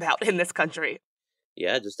cares about in this country.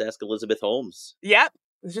 Yeah, just ask Elizabeth Holmes. Yep.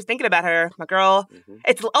 I was just thinking about her, my girl. Mm-hmm.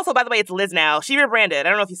 It's also, by the way, it's Liz now. She rebranded. I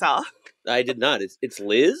don't know if you saw. I did not. It's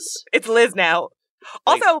Liz? It's Liz now.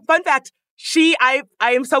 Like, also, fun fact, I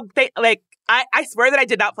am so, I swear that I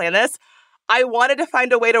did not plan this. I wanted to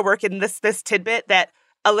find a way to work in this tidbit that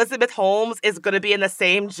Elizabeth Holmes is going to be in the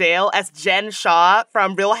same jail as Jen Shaw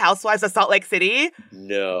from Real Housewives of Salt Lake City.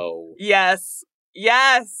 No. Yes.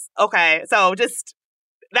 Okay, so just,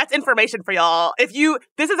 that's information for y'all.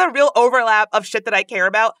 This is a real overlap of shit that I care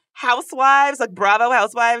about. Housewives, like Bravo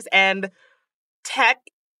Housewives, and tech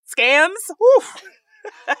scams.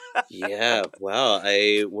 Woo. Yeah, wow.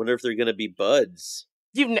 I wonder if they're going to be buds.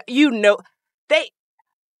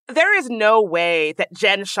 There is no way that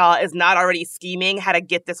Jen Shaw is not already scheming how to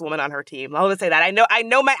get this woman on her team. I'll just say that. I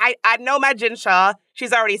know my Jen Shaw.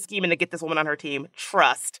 She's already scheming to get this woman on her team.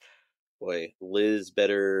 Trust. Boy, Liz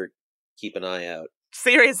better keep an eye out.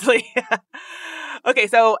 Seriously. Okay,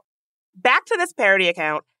 so back to this parody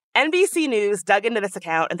account. NBC News dug into this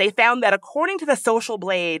account, and they found that according to the Social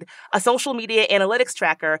Blade, a social media analytics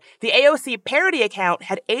tracker, the AOC parody account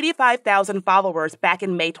had 85,000 followers back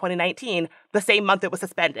in May 2019, the same month it was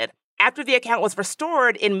suspended. After the account was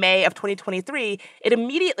restored in May of 2023, it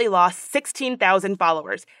immediately lost 16,000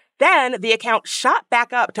 followers. Then the account shot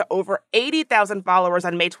back up to over 80,000 followers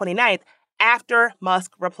on May 29th after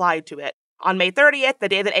Musk replied to it. On May 30th, the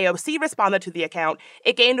day that AOC responded to the account,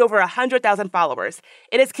 it gained over 100,000 followers.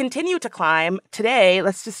 It has continued to climb. Today,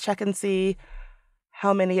 let's just check and see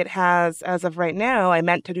how many it has as of right now. I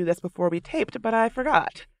meant to do this before we taped, but I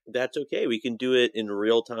forgot. That's okay. We can do it in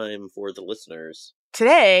real time for the listeners.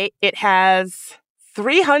 Today, it has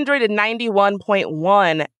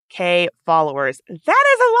 391.1K followers. That is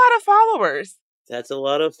a lot of followers. That's a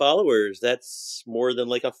lot of followers. That's more than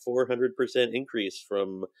like a 400% increase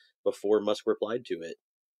from before Musk replied to it.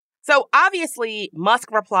 So obviously,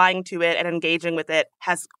 Musk replying to it and engaging with it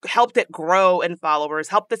has helped it grow in followers,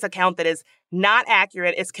 helped this account that is not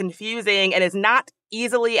accurate, is confusing, and is not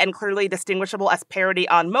easily and clearly distinguishable as parody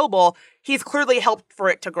on mobile. He's clearly helped for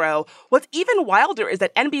it to grow. What's even wilder is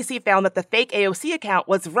that NBC found that the fake AOC account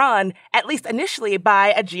was run, at least initially,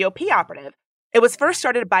 by a GOP operative. It was first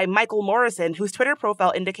started by Michael Morrison, whose Twitter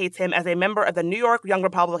profile indicates him as a member of the New York Young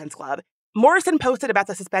Republicans Club. Morrison posted about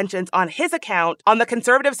the suspensions on his account on the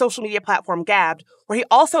conservative social media platform Gab, where he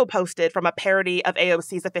also posted from a parody of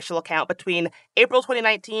AOC's official account between April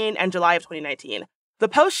 2019 and July of 2019. The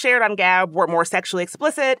posts shared on Gab were more sexually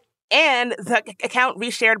explicit, and the account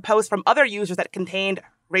reshared posts from other users that contained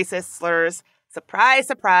racist slurs. Surprise,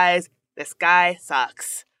 surprise, this guy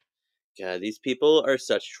sucks. God, these people are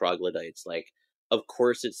such troglodytes. Like, of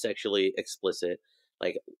course it's sexually explicit.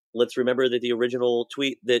 Like, let's remember that the original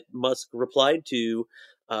tweet that Musk replied to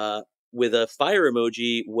with a fire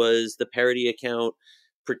emoji was the parody account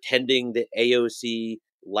pretending that AOC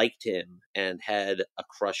liked him and had a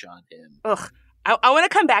crush on him. Ugh. I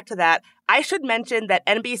want to come back to that. I should mention that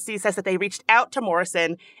NBC says that they reached out to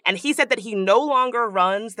Morrison, and he said that he no longer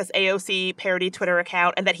runs this AOC parody Twitter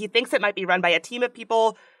account and that he thinks it might be run by a team of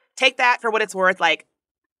people. Take that for what it's worth. Like,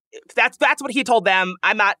 That's what he told them.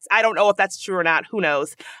 I don't know if that's true or not. Who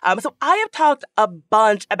knows? So I have talked a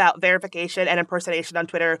bunch about verification and impersonation on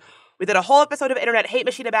Twitter. We did a whole episode of Internet Hate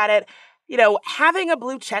Machine about it. You know, having a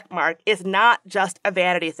blue check mark is not just a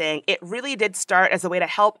vanity thing. It really did start as a way to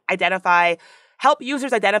help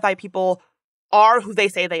users identify people are who they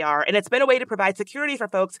say they are. And it's been a way to provide security for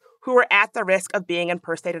folks who are at the risk of being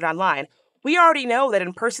impersonated online. We already know that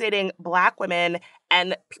impersonating Black women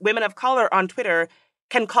and women of color on Twitter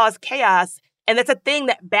can cause chaos. And that's a thing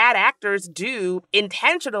that bad actors do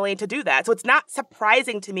intentionally to do that. So it's not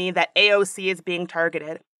surprising to me that AOC is being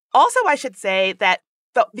targeted. Also, I should say that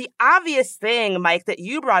the obvious thing, Mike, that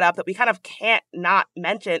you brought up that we kind of can't not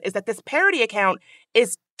mention is that this parody account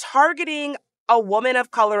is targeting a woman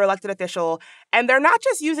of color elected official. And they're not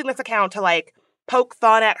just using this account to like poke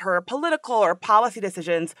fun at her political or policy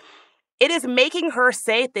decisions. It is making her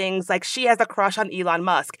say things like she has a crush on Elon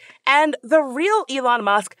Musk. And the real Elon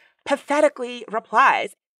Musk pathetically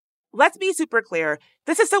replies. Let's be super clear.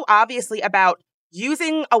 This is so obviously about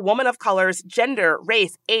using a woman of color's gender,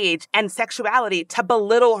 race, age, and sexuality to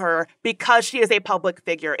belittle her because she is a public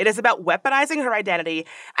figure. It is about weaponizing her identity.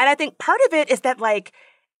 And I think part of it is that, like,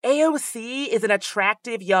 AOC is an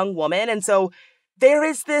attractive young woman. And so there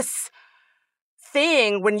is this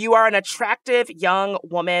thing when you are an attractive young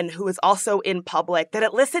woman who is also in public that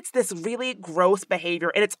elicits this really gross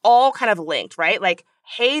behavior. And it's all kind of linked, right? Like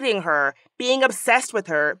hating her, being obsessed with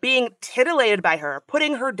her, being titillated by her,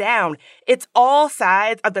 putting her down. It's all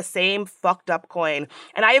sides of the same fucked up coin.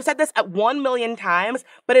 And I have said this at 1 million times,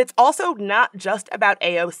 but it's also not just about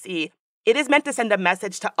AOC. It is meant to send a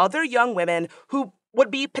message to other young women who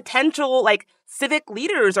would be potential, like, civic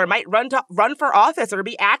leaders or might run for office or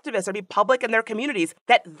be activists or be public in their communities,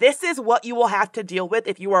 that this is what you will have to deal with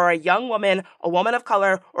if you are a young woman, a woman of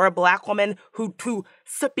color, or a Black woman who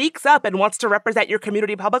speaks up and wants to represent your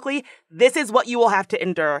community publicly. This is what you will have to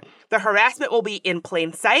endure. The harassment will be in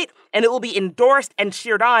plain sight, and it will be endorsed and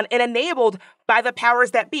cheered on and enabled by the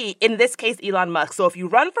powers that be, in this case, Elon Musk. So if you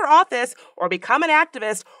run for office or become an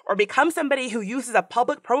activist or become somebody who uses a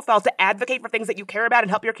public profile to advocate for things that you care about and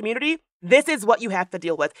help your community, this is what you have to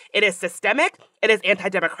deal with. It is systemic. It is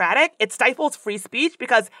anti-democratic. It stifles free speech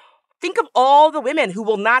because think of all the women who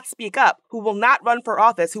will not speak up, who will not run for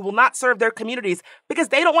office, who will not serve their communities because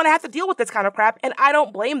they don't want to have to deal with this kind of crap, and I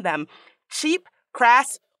don't blame them. Cheap,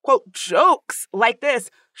 crass, quote, jokes like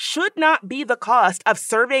this should not be the cost of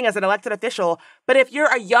serving as an elected official. But if you're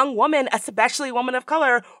a young woman, especially a woman of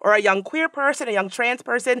color, or a young queer person, a young trans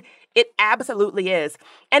person, it absolutely is.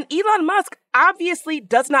 And Elon Musk obviously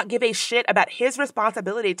does not give a shit about his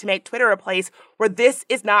responsibility to make Twitter a place where this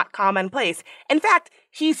is not commonplace. In fact,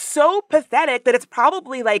 he's so pathetic that it's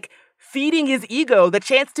probably like feeding his ego the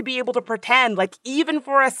chance to be able to pretend, like even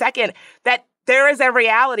for a second, that there is a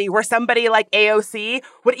reality where somebody like AOC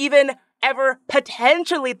would even ever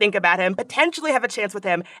potentially think about him, potentially have a chance with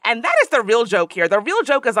him. And that is the real joke here. The real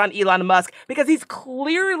joke is on Elon Musk because he's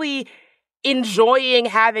clearly enjoying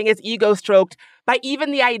having his ego stroked by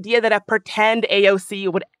even the idea that a pretend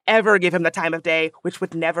AOC would ever give him the time of day, which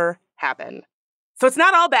would never happen. So it's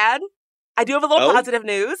not all bad. I do have a little positive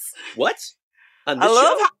news. What? On this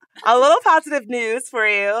show? A little positive news for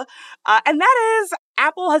you. And that is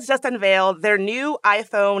Apple has just unveiled their new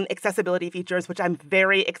iPhone accessibility features, which I'm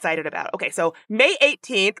very excited about. Okay, so May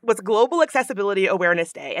 18th was Global Accessibility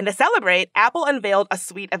Awareness Day. And to celebrate, Apple unveiled a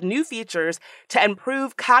suite of new features to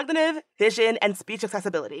improve cognitive, vision, and speech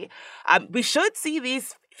accessibility. We should see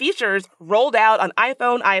these features rolled out on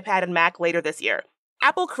iPhone, iPad, and Mac later this year.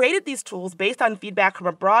 Apple created these tools based on feedback from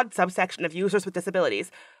a broad subsection of users with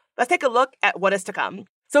disabilities. Let's take a look at what is to come.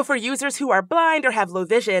 So for users who are blind or have low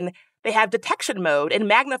vision, they have detection mode and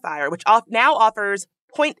magnifier, which now offers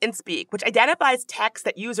point and speak, which identifies text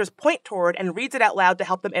that users point toward and reads it out loud to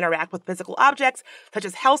help them interact with physical objects, such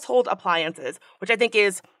as household appliances, which I think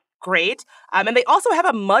is great. And they also have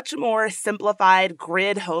a much more simplified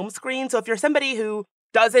grid home screen. So if you're somebody who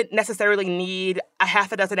doesn't necessarily need a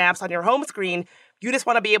half a dozen apps on your home screen, you just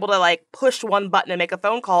want to be able to like push one button and make a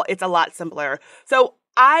phone call, it's a lot simpler. So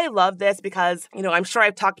I love this because, I'm sure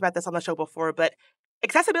I've talked about this on the show before, but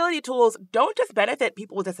accessibility tools don't just benefit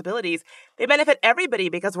people with disabilities. They benefit everybody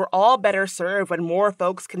because we're all better served when more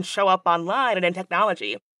folks can show up online and in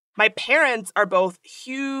technology. My parents are both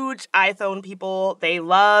huge iPhone people. They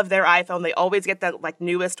love their iPhone. They always get the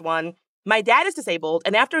newest one. My dad is disabled,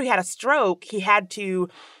 and after he had a stroke, he had to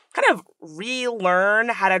kind of relearn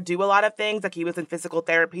how to do a lot of things. Like he was in physical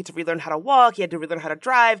therapy to relearn how to walk. He had to relearn how to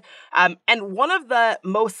drive. And one of the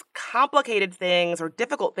most complicated things or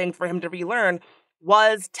difficult things for him to relearn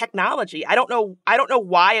was technology. I don't know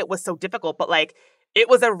why it was so difficult, but it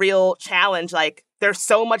was a real challenge. Like, there's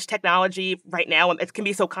so much technology right now, and it can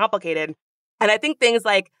be so complicated. And I think things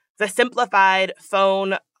like the simplified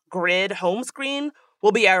phone grid home screen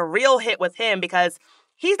will be a real hit with him because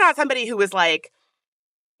he's not somebody who is like,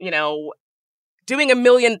 doing a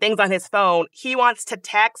million things on his phone. He wants to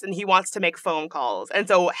text and he wants to make phone calls. And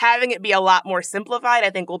so having it be a lot more simplified, I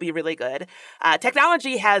think, will be really good.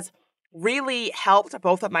 Technology has really helped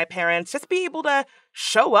both of my parents just be able to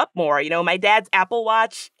show up more. My dad's Apple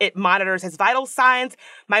Watch, it monitors his vital signs.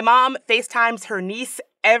 My mom FaceTimes her niece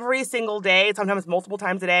every single day, sometimes multiple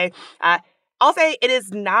times a day. I'll say it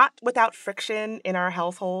is not without friction in our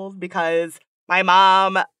household because my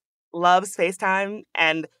mom loves FaceTime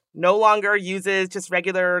and no longer uses just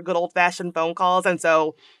regular good old-fashioned phone calls. And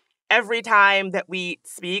so every time that we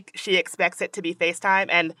speak, she expects it to be FaceTime.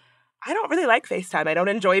 And I don't really like FaceTime. I don't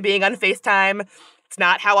enjoy being on FaceTime. It's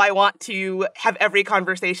not how I want to have every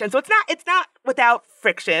conversation. So it's not without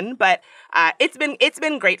friction, but it's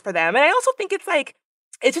been great for them. And I also think it's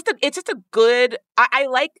just a good. I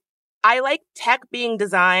like tech being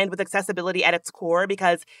designed with accessibility at its core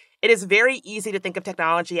because it is very easy to think of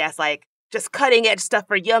technology as like just cutting edge stuff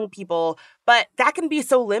for young people, but that can be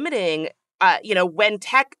so limiting, when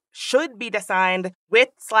tech should be designed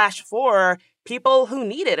with/for people who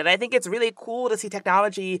need it. And I think it's really cool to see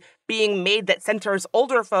technology being made that centers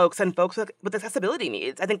older folks and folks with accessibility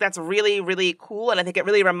needs. I think that's really, really cool. And I think it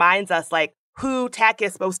really reminds us like who tech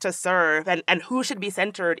is supposed to serve and who should be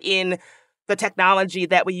centered in the technology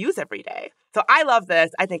that we use every day. So I love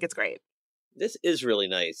this. I think it's great. This is really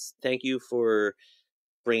nice. Thank you for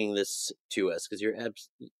bringing this to us because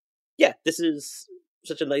this is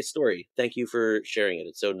such a nice story. Thank you for sharing it.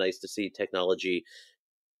 It's so nice to see technology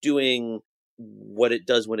doing what it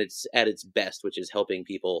does when it's at its best, which is helping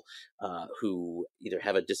people who either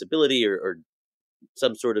have a disability or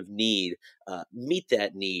some sort of need meet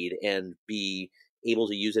that need and be able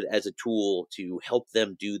to use it as a tool to help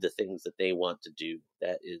them do the things that they want to do.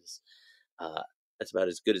 That's about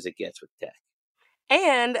as good as it gets with tech.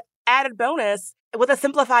 And added bonus, with a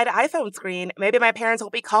simplified iPhone screen, maybe my parents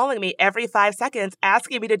won't be calling me every 5 seconds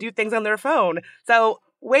asking me to do things on their phone. So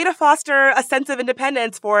way to foster a sense of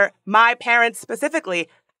independence for my parents specifically.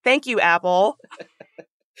 Thank you, Apple.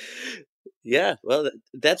 Yeah, well,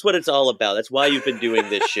 that's what it's all about. That's why you've been doing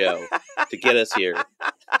this show, to get us here.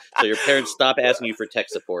 So your parents stop asking you for tech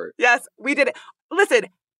support. Yes, we did it. Listen,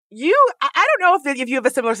 I don't know if you have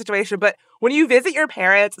a similar situation, but when you visit your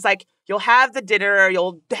parents, it's like you'll have the dinner,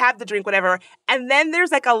 you'll have the drink, whatever, and then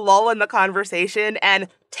there's like a lull in the conversation and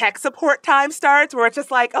tech support time starts where it's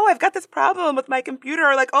just like, oh, I've got this problem with my computer,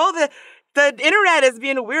 or like, oh, the internet is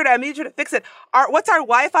being weird, I need you to fix it. What's our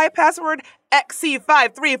Wi-Fi password?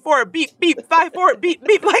 XC534 beep beep 54 beep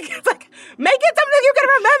beep. Like, it's like, make it something you can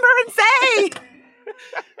remember and say.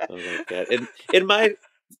 Oh my God. And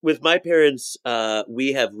with my parents,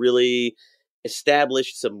 we have really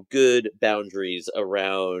established some good boundaries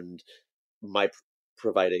around my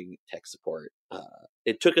providing tech support.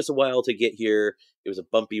 It took us a while to get here. It was a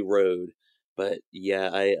bumpy road, but yeah,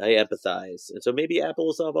 I empathize. And so maybe Apple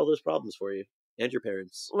will solve all those problems for you and your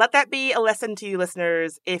parents. Let that be a lesson to you,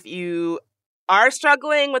 listeners. If you are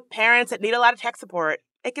struggling with parents that need a lot of tech support,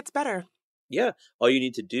 it gets better. Yeah. All you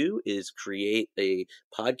need to do is create a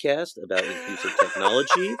podcast about inclusive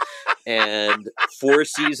technology. And 4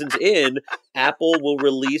 seasons in, Apple will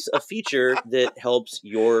release a feature that helps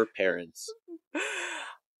your parents.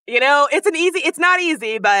 It's not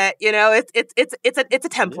easy, but it's a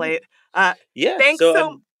template. Yeah.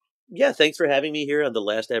 Thanks for having me here on the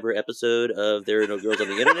last ever episode of There Are No Girls on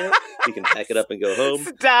the Internet. You can pack it up and go home.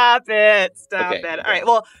 Stop it. All right.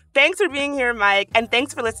 Well, thanks for being here, Mike. And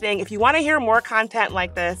thanks for listening. If you want to hear more content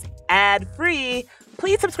like this, ad-free,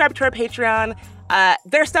 please subscribe to our Patreon.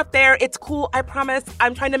 There's stuff there. It's cool. I promise.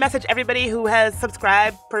 I'm trying to message everybody who has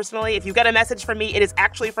subscribed personally. If you get a message from me, it is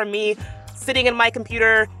actually from me sitting in my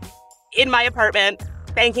computer in my apartment.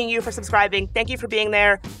 Thanking you for subscribing. Thank you for being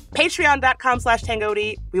there.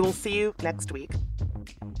 Patreon.com/Tangoti. We will see you next week.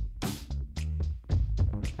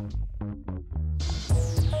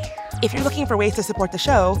 If you're looking for ways to support the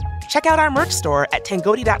show, check out our merch store at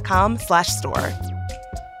Tangoti.com/store.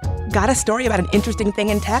 Got a story about an interesting thing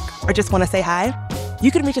in tech or just want to say hi?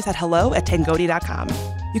 You can reach us at hello@Tangoti.com.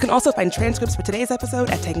 You can also find transcripts for today's episode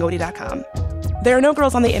at Tangoti.com. There Are No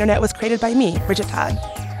Girls on the Internet was created by me, Bridget Todd.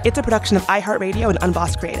 It's a production of iHeartRadio and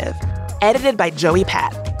Unbossed Creative. Edited by Joey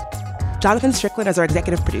Pat. Jonathan Strickland is our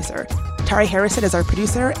executive producer. Tari Harrison is our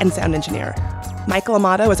producer and sound engineer. Michael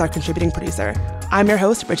Amato is our contributing producer. I'm your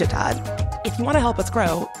host, Bridget Todd. If you want to help us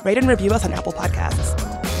grow, rate and review us on Apple Podcasts.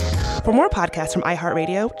 For more podcasts from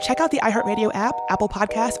iHeartRadio, check out the iHeartRadio app, Apple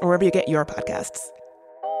Podcasts, or wherever you get your podcasts.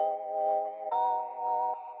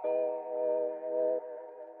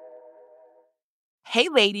 Hey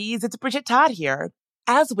ladies, it's Bridget Todd here.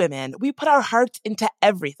 As women, we put our hearts into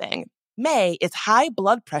everything. May is High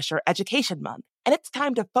Blood Pressure Education Month, and it's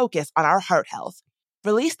time to focus on our heart health.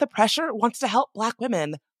 Release the Pressure wants to help Black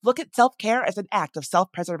women look at self-care as an act of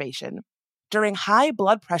self-preservation. During High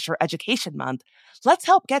Blood Pressure Education Month, let's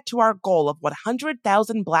help get to our goal of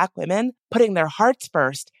 100,000 Black women putting their hearts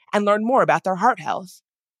first and learn more about their heart health.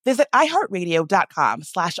 Visit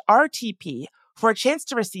iHeartRadio.com/RTP for a chance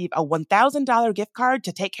to receive a $1,000 gift card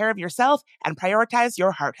to take care of yourself and prioritize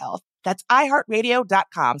your heart health. That's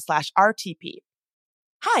iHeartRadio.com/RTP.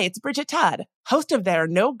 Hi, it's Bridget Todd, host of There Are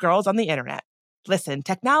No Girls on the Internet. Listen,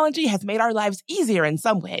 technology has made our lives easier in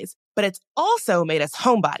some ways, but it's also made us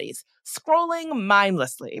homebodies, scrolling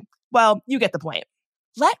mindlessly. Well, you get the point.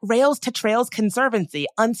 Let Rails to Trails Conservancy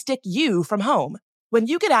unstick you from home. When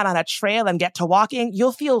you get out on a trail and get to walking,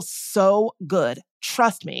 you'll feel so good.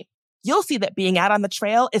 Trust me. You'll see that being out on the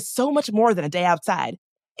trail is so much more than a day outside.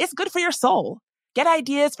 It's good for your soul. Get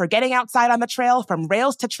ideas for getting outside on the trail from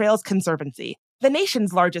Rails to Trails Conservancy, the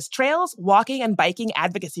nation's largest trails, walking, and biking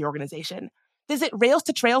advocacy organization. Visit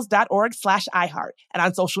railstotrails.org/iHeart and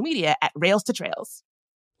on social media at Rails to Trails.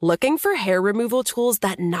 Looking for hair removal tools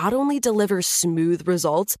that not only deliver smooth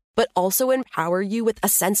results, but also empower you with a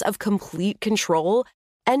sense of complete control?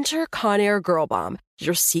 Enter Conair Girl Bomb,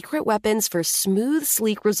 your secret weapons for smooth,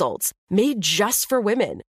 sleek results, made just for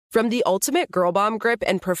women. From the ultimate Girl Bomb grip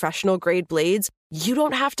and professional-grade blades, you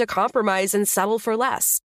don't have to compromise and settle for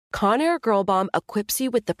less. Conair Girl Bomb equips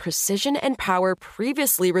you with the precision and power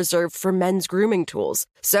previously reserved for men's grooming tools.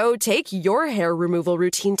 So take your hair removal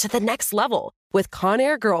routine to the next level with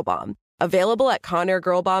Conair Girl Bomb. Available at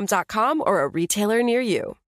ConairGirlBomb.com or a retailer near you.